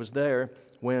moment he was there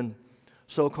when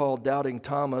so-called doubting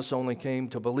Thomas only came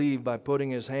to believe by putting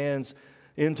his hands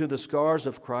into the scars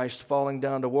of Christ, falling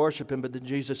down to worship Him. But then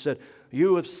Jesus said,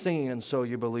 "You have seen, and so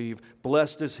you believe.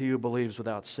 Blessed is he who believes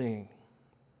without seeing."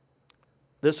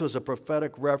 This was a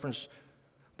prophetic reference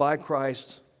by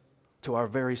Christ to our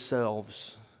very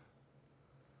selves,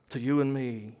 to you and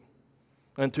me,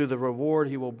 and to the reward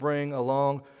He will bring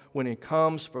along when He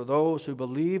comes for those who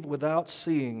believe without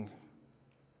seeing.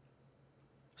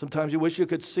 Sometimes you wish you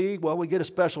could see. Well, we get a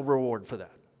special reward for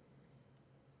that.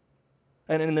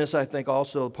 And in this, I think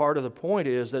also part of the point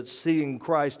is that seeing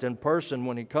Christ in person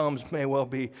when He comes may well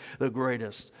be the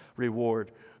greatest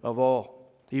reward of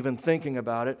all. Even thinking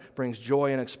about it brings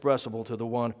joy inexpressible to the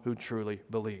one who truly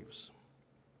believes.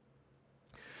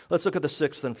 Let's look at the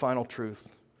sixth and final truth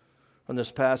from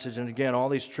this passage. And again, all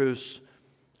these truths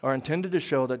are intended to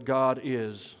show that God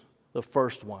is the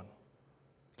first one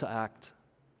to act,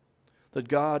 that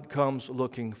God comes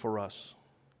looking for us,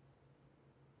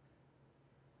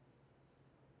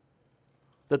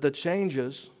 that the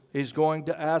changes He's going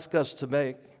to ask us to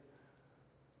make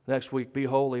next week, "Be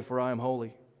holy, for I am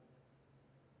holy,"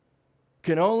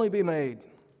 can only be made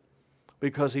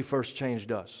because He first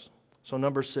changed us. So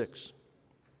number 6,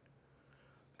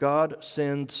 God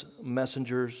sends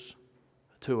messengers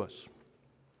to us.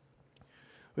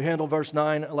 We handled verse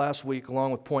 9 last week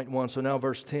along with point 1, so now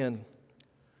verse 10.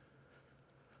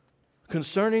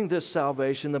 Concerning this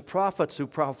salvation, the prophets who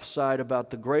prophesied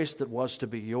about the grace that was to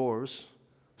be yours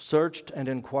searched and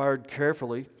inquired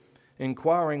carefully,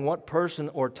 inquiring what person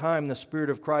or time the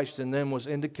Spirit of Christ in them was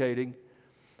indicating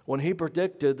when He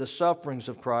predicted the sufferings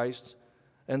of Christ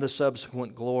and the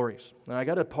subsequent glories. Now, I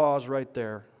got to pause right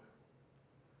there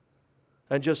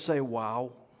and just say,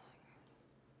 wow.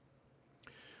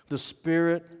 The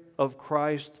Spirit of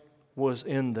Christ was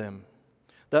in them.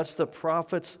 That's the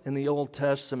prophets in the Old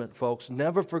Testament, folks.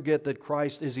 Never forget that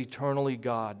Christ is eternally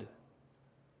God.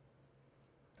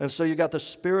 And so you got the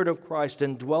Spirit of Christ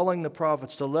indwelling the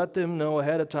prophets to let them know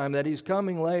ahead of time that He's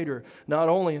coming later, not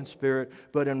only in spirit,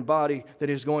 but in body, that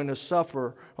He's going to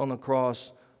suffer on the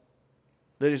cross,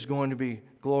 that He's going to be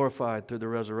glorified through the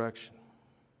resurrection.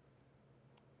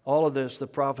 All of this, the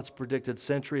prophets predicted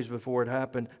centuries before it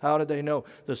happened. How did they know?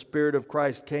 The Spirit of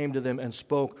Christ came to them and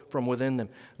spoke from within them.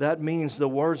 That means the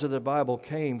words of the Bible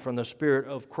came from the Spirit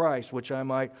of Christ, which I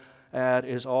might add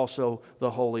is also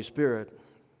the Holy Spirit.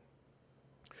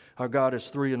 Our God is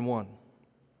 3 in 1.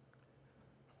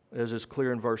 As is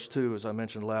clear in verse 2, as I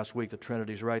mentioned last week, the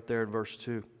Trinity's right there in verse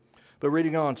 2. But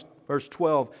reading on, verse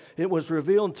 12, it was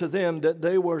revealed to them that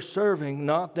they were serving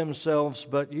not themselves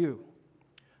but you,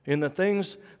 in the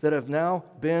things that have now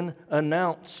been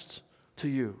announced to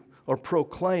you or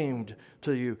proclaimed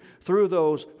to you through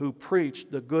those who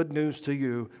preached the good news to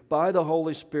you by the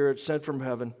Holy Spirit sent from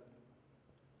heaven,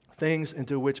 things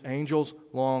into which angels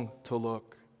long to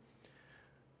look.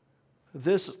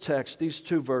 This text, these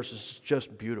 2 verses, is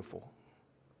just beautiful.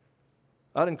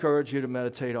 I'd encourage you to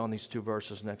meditate on these 2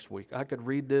 verses next week. I could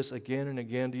read this again and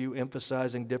again to you,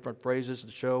 emphasizing different phrases to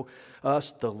show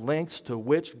us the lengths to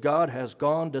which God has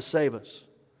gone to save us.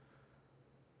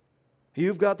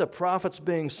 You've got the prophets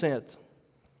being sent,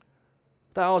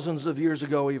 thousands of years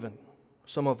ago even,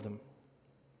 some of them.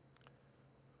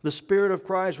 The Spirit of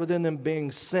Christ within them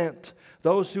being sent,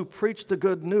 those who preach the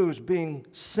good news being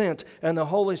sent, and the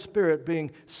Holy Spirit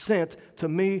being sent to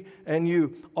me and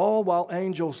you, all while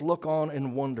angels look on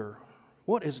and wonder,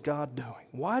 what is God doing?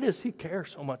 Why does He care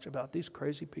so much about these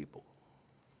crazy people?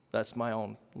 That's my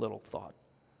own little thought.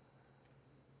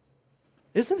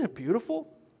 Isn't it beautiful?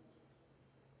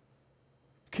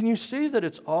 Can you see that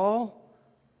it's all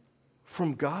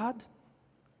from God?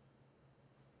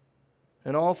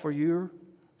 And all for your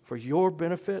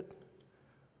benefit?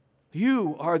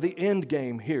 You are the end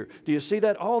game here. Do you see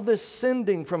that? All this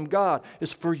sending from God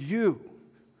is for you.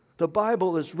 The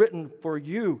Bible is written for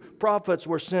you. Prophets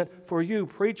were sent for you.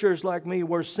 Preachers like me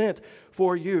were sent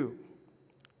for you.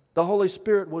 The Holy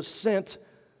Spirit was sent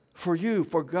for you,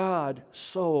 for God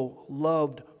so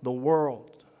loved the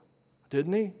world.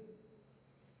 Didn't He?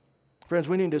 Friends,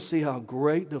 we need to see how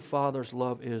great the Father's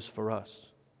love is for us.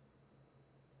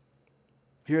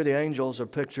 Here the angels are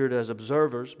pictured as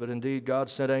observers, but indeed God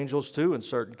sent angels too in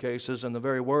certain cases, and the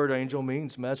very word angel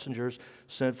means messengers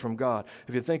sent from God.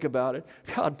 If you think about it,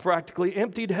 God practically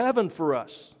emptied heaven for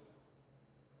us.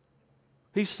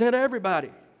 He sent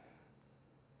everybody.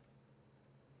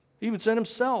 He even sent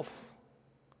Himself.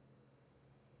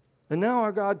 And now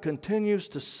our God continues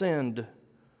to send.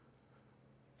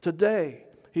 Today,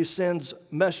 He sends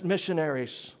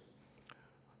missionaries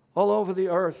all over the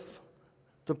earth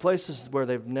to places where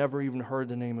they've never even heard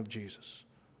the name of Jesus.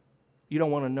 You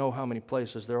don't want to know how many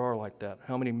places there are like that,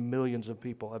 how many millions of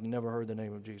people have never heard the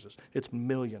name of Jesus. It's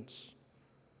millions.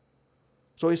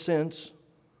 So He sends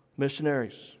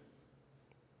missionaries.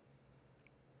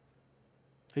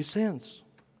 He sends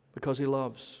because He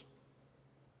loves.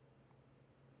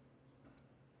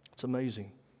 It's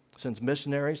amazing. He sends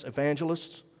missionaries,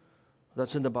 evangelists,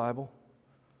 that's in the Bible,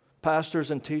 pastors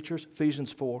and teachers,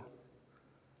 Ephesians 4.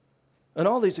 And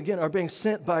all these, again, are being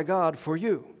sent by God for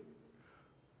you.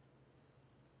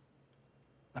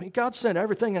 I mean, God sent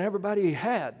everything and everybody He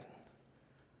had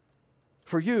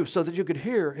for you so that you could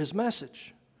hear His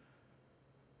message.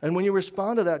 And when you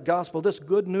respond to that gospel, this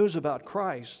good news about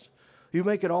Christ, you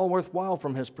make it all worthwhile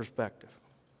from His perspective.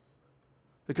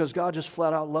 Because God just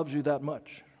flat out loves you that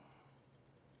much.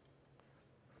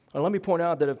 And let me point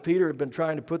out that if Peter had been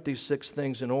trying to put these 6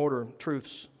 things in order,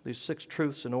 these 6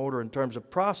 truths in order in terms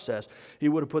of process, he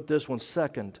would have put this one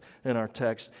second in our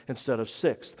text instead of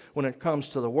 6th. When it comes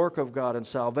to the work of God and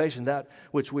salvation, that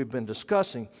which we've been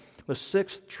discussing, the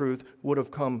 6th truth would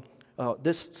have come,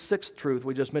 this 6th truth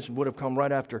we just mentioned would have come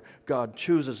right after God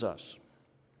chooses us.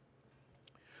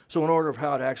 So in order of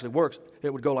how it actually works,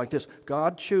 it would go like this.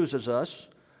 God chooses us.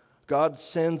 God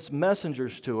sends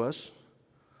messengers to us.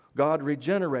 God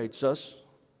regenerates us,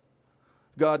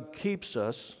 God keeps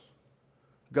us,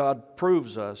 God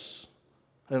proves us,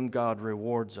 and God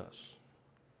rewards us.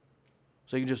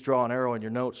 So you can just draw an arrow in your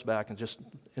notes back and just,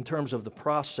 in terms of the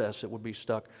process, it would be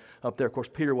stuck up there. Of course,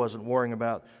 Peter wasn't worrying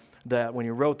about that when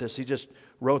he wrote this. He just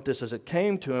wrote this as it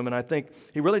came to him, and I think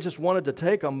he really just wanted to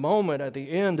take a moment at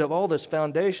the end of all this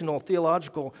foundational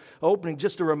theological opening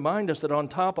just to remind us that on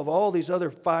top of all these other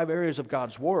 5 areas of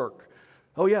God's work,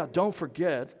 oh yeah, don't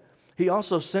forget, He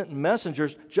also sent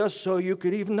messengers just so you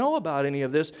could even know about any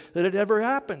of this, that it ever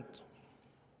happened.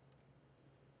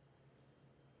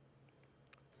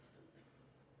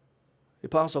 The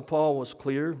Apostle Paul was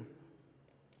clear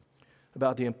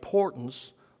about the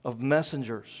importance of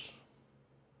messengers.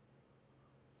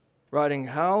 Writing,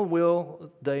 how will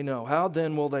they know? How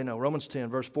then will they know? Romans 10,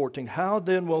 verse 14. How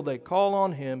then will they call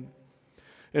on Him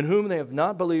in whom they have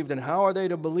not believed? And how are they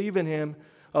to believe in Him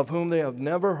of whom they have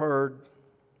never heard?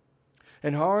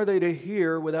 And how are they to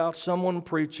hear without someone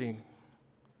preaching?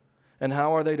 And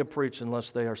how are they to preach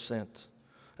unless they are sent?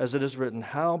 As it is written,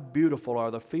 how beautiful are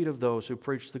the feet of those who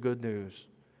preach the good news.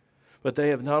 But they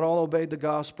have not all obeyed the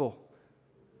gospel.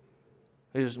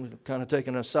 He's kind of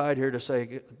taking an aside here to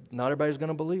say, not everybody's going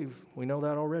to believe. We know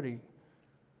that already.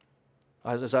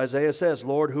 As Isaiah says,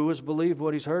 Lord, who has believed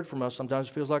what He's heard from us? Sometimes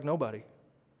it feels like nobody.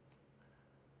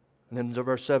 And then in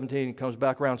verse 17, it comes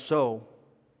back around. So,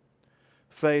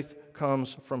 faith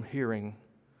comes from hearing,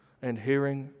 and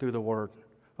hearing through the word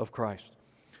of Christ.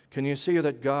 Can you see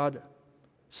that God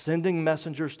sending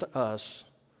messengers to us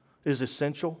is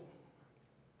essential?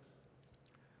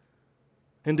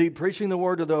 Indeed, preaching the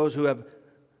word to those who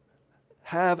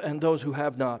have and those who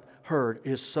have not heard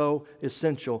is so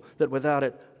essential that without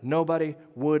it, nobody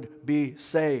would be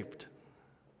saved.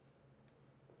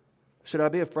 Should I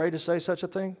be afraid to say such a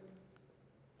thing?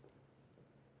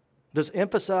 Does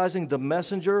emphasizing the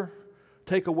messenger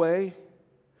take away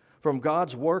from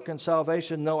God's work and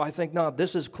salvation? No, I think not.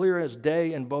 This is clear as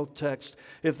day in both texts.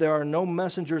 If there are no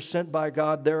messengers sent by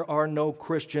God, there are no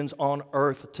Christians on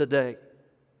earth today.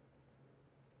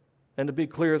 And to be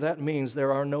clear, that means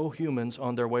there are no humans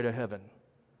on their way to heaven.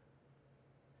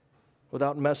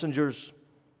 Without messengers,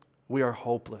 we are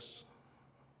hopeless.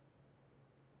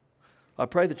 I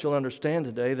pray that you'll understand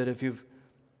today that if you've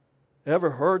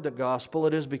ever heard the gospel,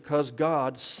 it is because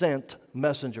God sent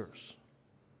messengers.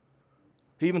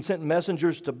 He even sent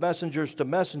messengers to messengers to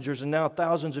messengers, and now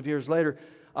thousands of years later,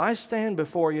 I stand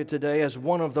before you today as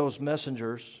one of those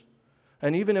messengers.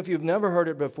 And even if you've never heard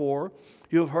it before,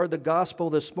 you've heard the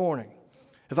gospel this morning.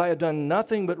 If I had done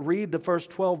nothing but read the first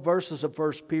 12 verses of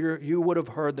 1 Peter, you would have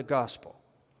heard the gospel.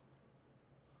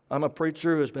 I'm a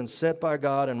preacher who has been sent by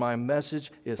God, and my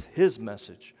message is His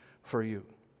message for you.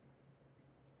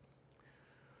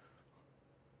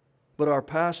 But are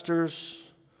pastors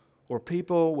or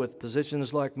people with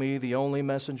positions like me the only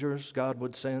messengers God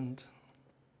would send?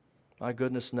 My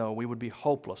goodness, no. We would be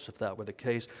hopeless if that were the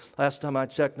case. Last time I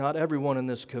checked, not everyone in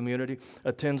this community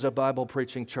attends a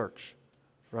Bible-preaching church,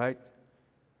 right?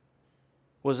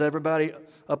 Was everybody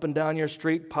up and down your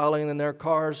street piling in their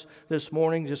cars this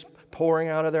morning, just pouring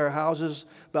out of their houses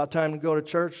about time to go to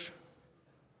church?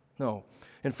 No.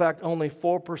 In fact, only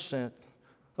 4%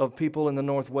 of people in the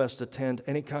Northwest attend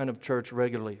any kind of church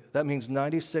regularly. That means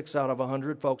 96 out of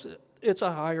 100 folks. It's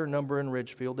a higher number in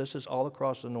Ridgefield. This is all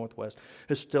across the Northwest.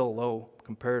 It's still low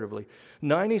comparatively.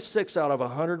 96 out of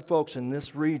 100 folks in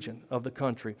this region of the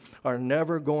country are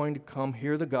never going to come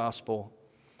hear the gospel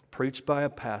preached by a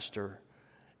pastor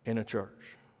in a church.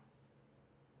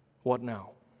 What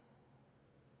now?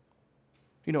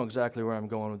 You know exactly where I'm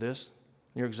going with this.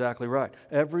 You're exactly right.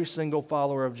 Every single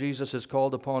follower of Jesus is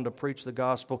called upon to preach the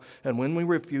gospel, and when we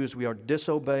refuse, we are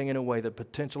disobeying in a way that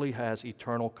potentially has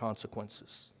eternal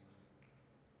consequences.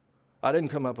 I didn't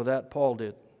come up with that. Paul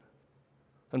did,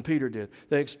 and Peter did.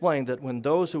 They explained that when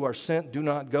those who are sent do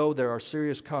not go, there are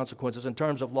serious consequences in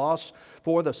terms of loss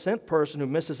for the sent person who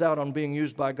misses out on being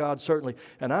used by God, certainly.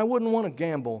 And I wouldn't want to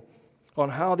gamble on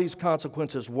how these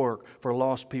consequences work for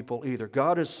lost people either.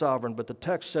 God is sovereign, but the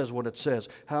text says what it says.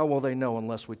 How will they know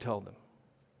unless we tell them?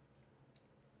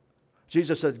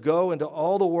 Jesus said, "Go into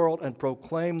all the world and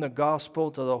proclaim the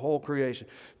gospel to the whole creation."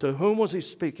 To whom was He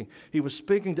speaking? He was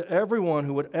speaking to everyone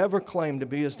who would ever claim to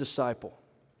be His disciple,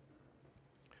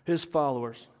 His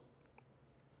followers.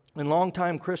 And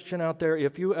longtime Christian out there,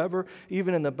 if you ever,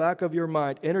 even in the back of your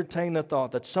mind, entertain the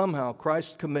thought that somehow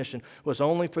Christ's commission was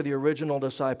only for the original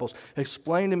disciples,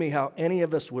 explain to me how any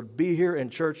of us would be here in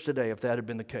church today if that had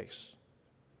been the case.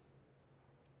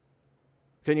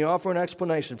 Can you offer an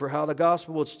explanation for how the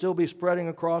gospel would still be spreading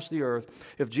across the earth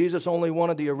if Jesus only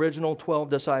wanted the original 12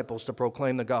 disciples to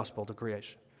proclaim the gospel to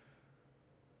creation?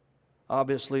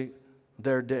 Obviously,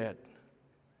 they're dead.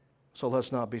 So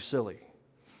let's not be silly.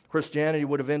 Christianity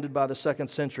would have ended by the 2nd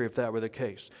century if that were the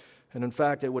case. And in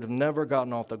fact, it would have never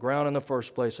gotten off the ground in the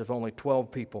first place if only 12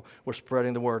 people were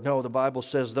spreading the word. No, the Bible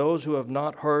says those who have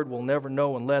not heard will never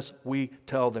know unless we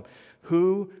tell them.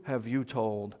 Who have you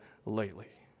told lately?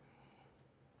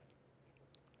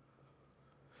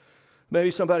 Maybe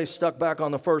somebody's stuck back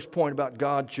on the first point about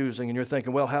God choosing, and you're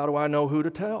thinking, well, how do I know who to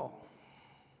tell?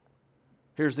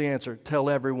 Here's the answer. Tell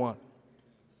everyone.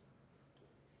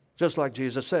 Just like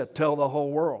Jesus said, tell the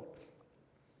whole world.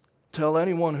 Tell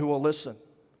anyone who will listen.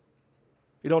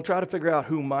 You don't try to figure out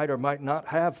who might or might not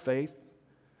have faith.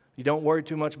 You don't worry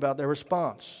too much about their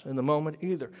response in the moment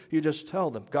either. You just tell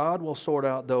them. God will sort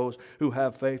out those who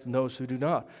have faith and those who do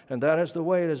not. And that is the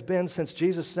way it has been since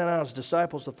Jesus sent out His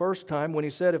disciples the first time when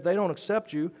He said, if they don't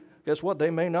accept you, guess what?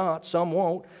 They may not. Some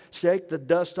won't. Shake the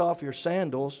dust off your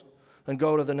sandals and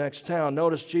go to the next town.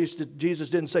 Notice Jesus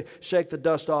didn't say, shake the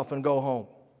dust off and go home.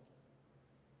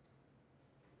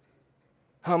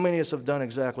 How many of us have done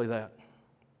exactly that?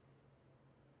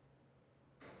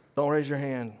 Don't raise your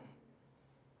hand.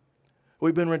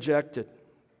 We've been rejected,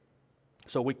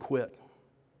 so we quit.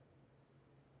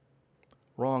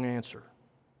 Wrong answer.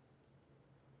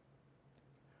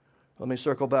 Let me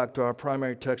circle back to our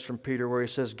primary text from Peter where he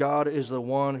says, God is the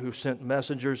one who sent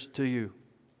messengers to you.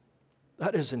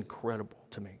 That is incredible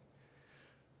to me.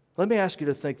 Let me ask you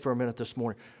to think for a minute this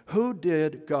morning. Who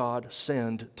did God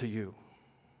send to you?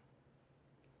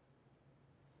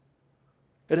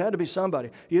 It had to be somebody.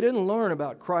 You didn't learn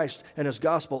about Christ and His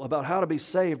gospel, about how to be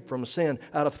saved from sin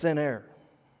out of thin air.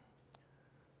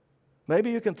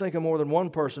 Maybe you can think of more than one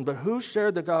person, but who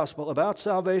shared the gospel about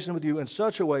salvation with you in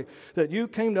such a way that you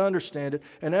came to understand it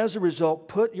and as a result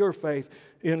put your faith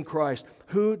in Christ?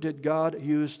 Who did God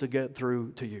use to get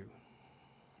through to you?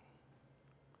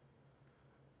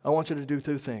 I want you to do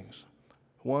two things.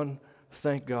 One,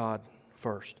 thank God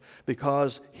first,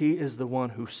 because He is the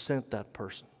one who sent that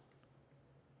person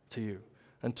to you.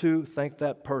 And two, thank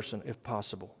that person if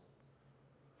possible.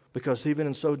 Because even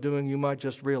in so doing, you might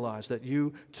just realize that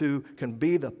you too can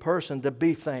be the person to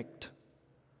be thanked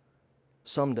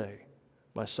someday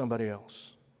by somebody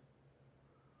else.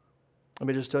 Let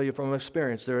me just tell you from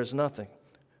experience, there is nothing,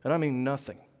 and I mean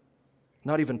nothing,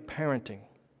 not even parenting,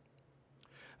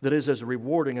 that is as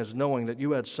rewarding as knowing that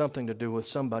you had something to do with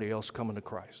somebody else coming to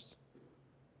Christ.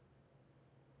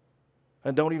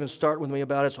 And don't even start with me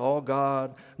about it's all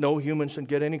God. No human should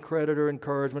get any credit or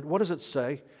encouragement. What does it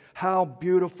say? How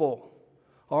beautiful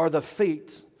are the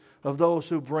feet of those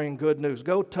who bring good news.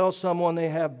 Go tell someone they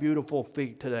have beautiful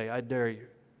feet today. I dare you.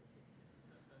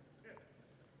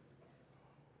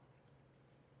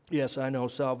 Yes, I know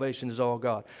salvation is all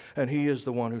God, and He is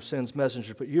the one who sends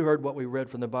messengers. But you heard what we read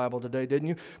from the Bible today, didn't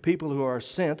you? People who are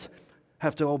sent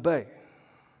have to obey.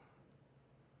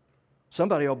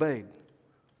 Somebody obeyed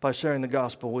by sharing the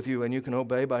gospel with you, and you can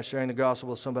obey by sharing the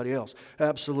gospel with somebody else.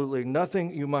 Absolutely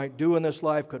nothing you might do in this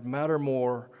life could matter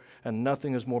more, and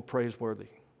nothing is more praiseworthy.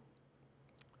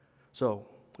 So,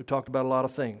 we talked about a lot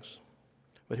of things,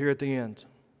 but here at the end,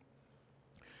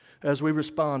 as we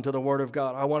respond to the Word of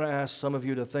God, I want to ask some of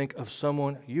you to think of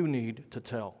someone you need to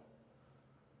tell.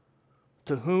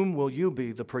 To whom will you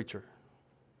be the preacher?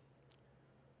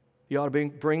 You ought to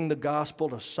bring the gospel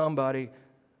to somebody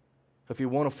if you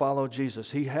want to follow Jesus.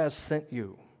 He has sent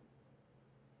you.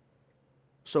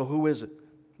 So who is it?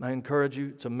 I encourage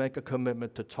you to make a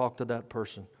commitment to talk to that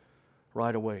person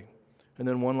right away. And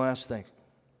then one last thing.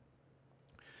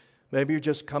 Maybe you're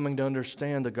just coming to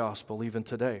understand the gospel even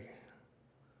today.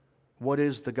 What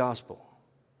is the gospel?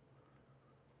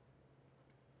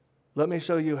 Let me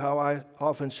show you how I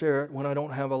often share it when I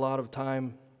don't have a lot of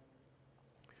time.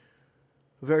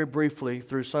 Very briefly,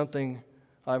 through something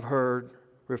I've heard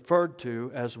referred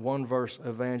to as one-verse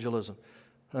evangelism.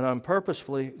 And I'm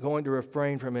purposefully going to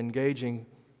refrain from engaging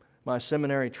my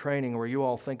seminary training where you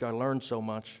all think I learned so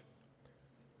much.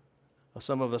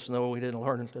 Some of us know we didn't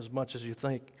learn as much as you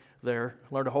think there.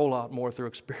 Learned a whole lot more through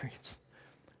experience.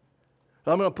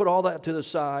 I'm going to put all that to the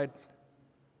side.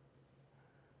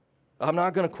 I'm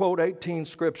not going to quote 18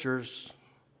 scriptures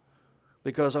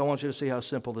because I want you to see how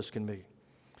simple this can be.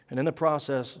 And in the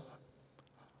process,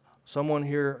 someone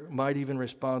here might even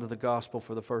respond to the gospel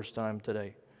for the first time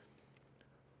today.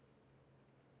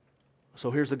 So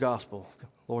here's the gospel.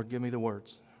 Lord, give me the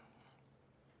words.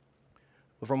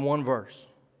 From one verse,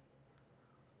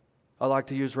 I like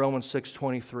to use Romans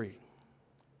 6:23.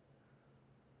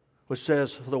 Which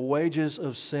says, the wages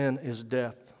of sin is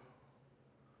death,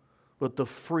 but the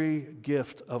free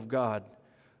gift of God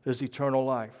is eternal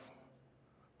life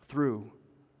through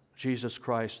Jesus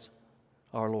Christ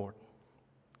our Lord.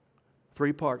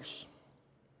 3 parts.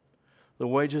 The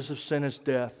wages of sin is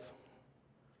death.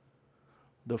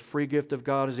 The free gift of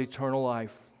God is eternal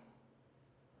life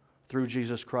through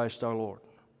Jesus Christ our Lord.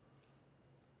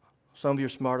 Some of you are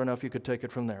smart enough you could take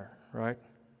it from there, right?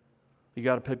 You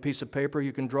got a piece of paper,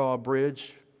 you can draw a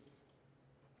bridge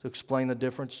to explain the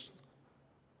difference,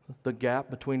 the gap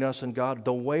between us and God.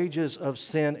 The wages of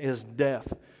sin is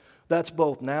death. That's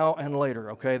both now and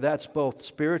later, okay? That's both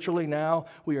spiritually now.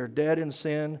 We are dead in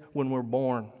sin when we're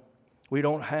born. We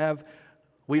don't have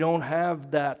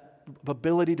that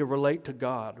ability to relate to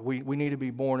God. We need to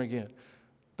be born again.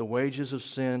 The wages of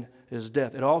sin is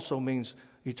death. It also means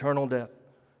eternal death.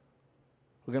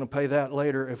 We're going to pay that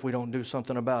later if we don't do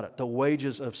something about it. The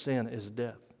wages of sin is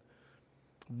death.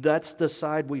 That's the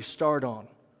side we start on.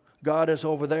 God is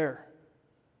over there.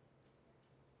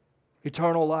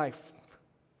 Eternal life.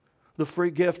 The free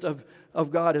gift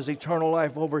of God is eternal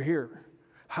life over here.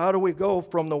 How do we go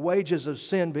from the wages of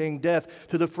sin being death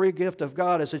to the free gift of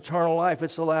God as eternal life?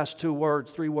 It's the last 2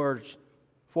 words, 3 words,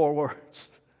 4 words.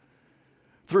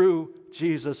 Through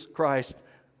Jesus Christ.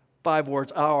 5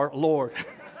 words, our Lord.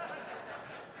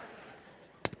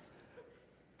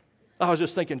 I was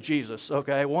just thinking Jesus,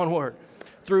 okay? 1 word.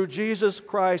 Through Jesus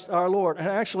Christ our Lord. And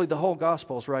actually the whole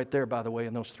gospel is right there, by the way,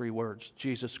 in those 3 words.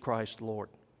 Jesus Christ Lord.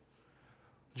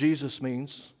 Jesus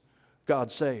means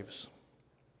God saves.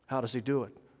 How does He do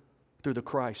it? Through the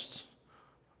Christ,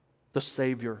 the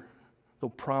Savior, the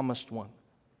promised one.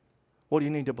 What do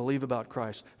you need to believe about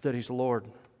Christ? That He's Lord.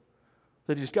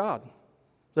 That He's God.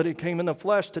 That He came in the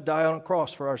flesh to die on a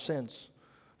cross for our sins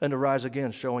and to rise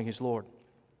again, showing He's Lord.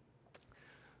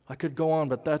 I could go on,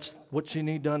 but that's what you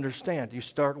need to understand. You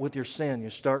start with your sin. You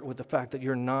start with the fact that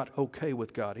you're not okay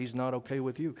with God. He's not okay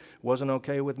with you. Wasn't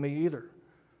okay with me either.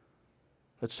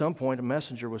 At some point, a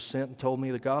messenger was sent and told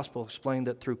me the gospel, explained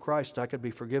that through Christ I could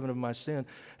be forgiven of my sin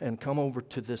and come over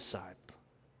to this side.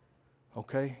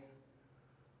 Okay?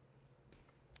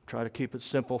 Try to keep it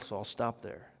simple, so I'll stop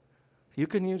there. You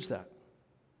can use that.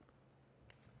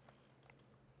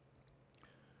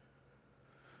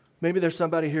 Maybe there's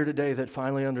somebody here today that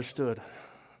finally understood.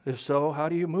 If so, how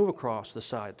do you move across the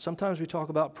side? Sometimes we talk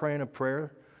about praying a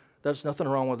prayer. There's nothing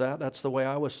wrong with that. That's the way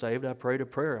I was saved. I prayed a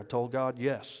prayer. I told God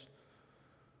yes.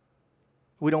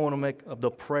 We don't want to make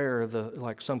the prayer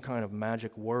like some kind of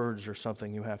magic words or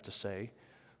something you have to say.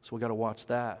 So we got to watch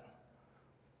that.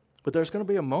 But there's going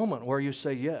to be a moment where you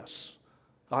say yes.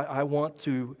 I want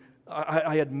to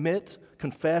I admit,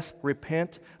 confess,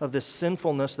 repent of this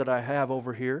sinfulness that I have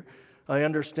over here. I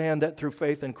understand that through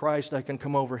faith in Christ I can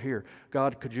come over here.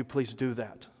 God, could you please do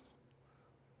that?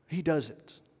 He does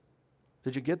it.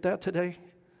 Did you get that today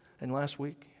and last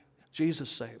week? Jesus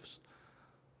saves.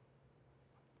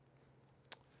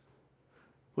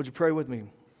 Would you pray with me?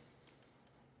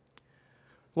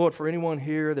 Lord, for anyone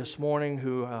here this morning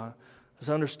who has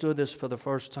understood this for the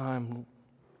first time,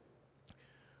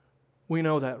 we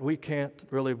know that we can't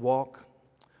really walk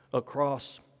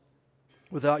across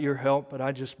without your help, but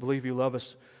I just believe you love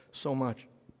us so much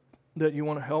that you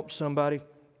want to help somebody,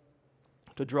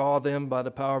 to draw them by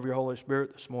the power of your Holy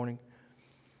Spirit this morning,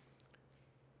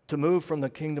 to move from the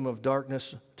kingdom of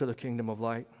darkness to the kingdom of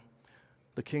light,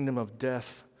 the kingdom of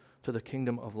death to the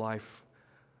kingdom of life.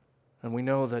 And we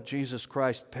know that Jesus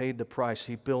Christ paid the price.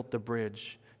 He built the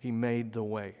bridge. He made the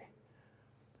way.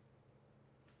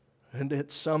 And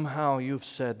that somehow you've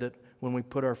said that when we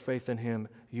put our faith in Him,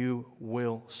 you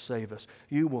will save us.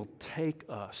 You will take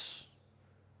us.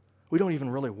 We don't even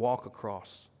really walk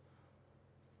across.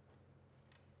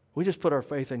 We just put our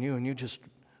faith in you and you just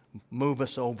move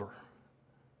us over.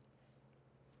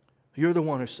 You're the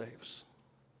one who saves.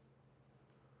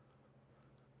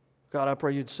 God, I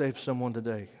pray you'd save someone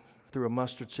today through a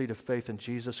mustard seed of faith in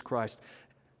Jesus Christ.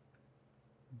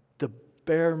 The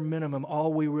bare minimum,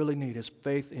 all we really need is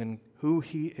faith in who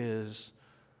He is,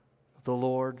 the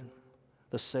Lord,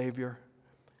 the Savior,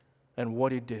 and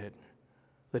what He did,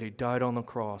 that He died on the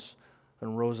cross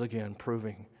and rose again,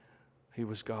 proving He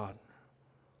was God.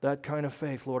 That kind of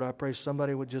faith, Lord, I pray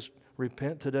somebody would just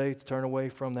repent today, turn away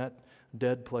from that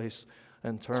dead place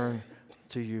and turn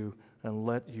to you and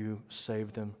let you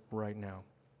save them right now.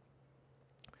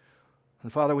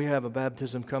 And Father, we have a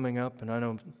baptism coming up, and I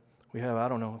know we have,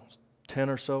 10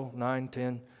 or so, 9,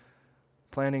 10,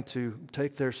 planning to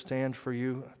take their stand for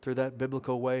you through that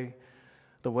biblical way,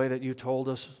 the way that you told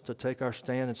us to take our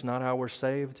stand. It's not how we're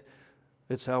saved,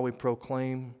 it's how we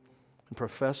proclaim and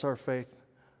profess our faith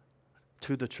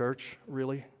to the church,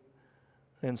 really,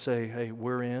 and say, hey,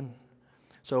 we're in.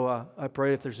 So I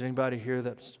pray if there's anybody here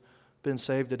that's been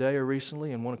saved today or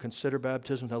recently and want to consider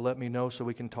baptism, they'll let me know so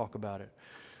we can talk about it.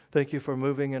 Thank you for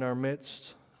moving in our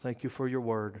midst. Thank you for your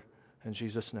word. In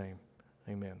Jesus' name,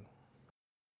 amen.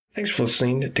 Thanks for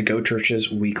listening to Go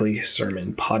Church's weekly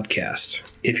sermon podcast.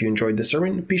 If you enjoyed the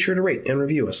sermon, be sure to rate and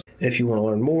review us. If you want to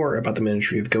learn more about the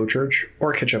ministry of Go Church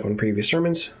or catch up on previous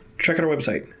sermons, check out our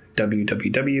website,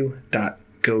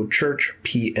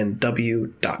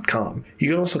 www.gochurchpnw.com. You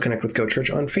can also connect with Go Church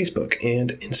on Facebook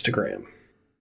and Instagram.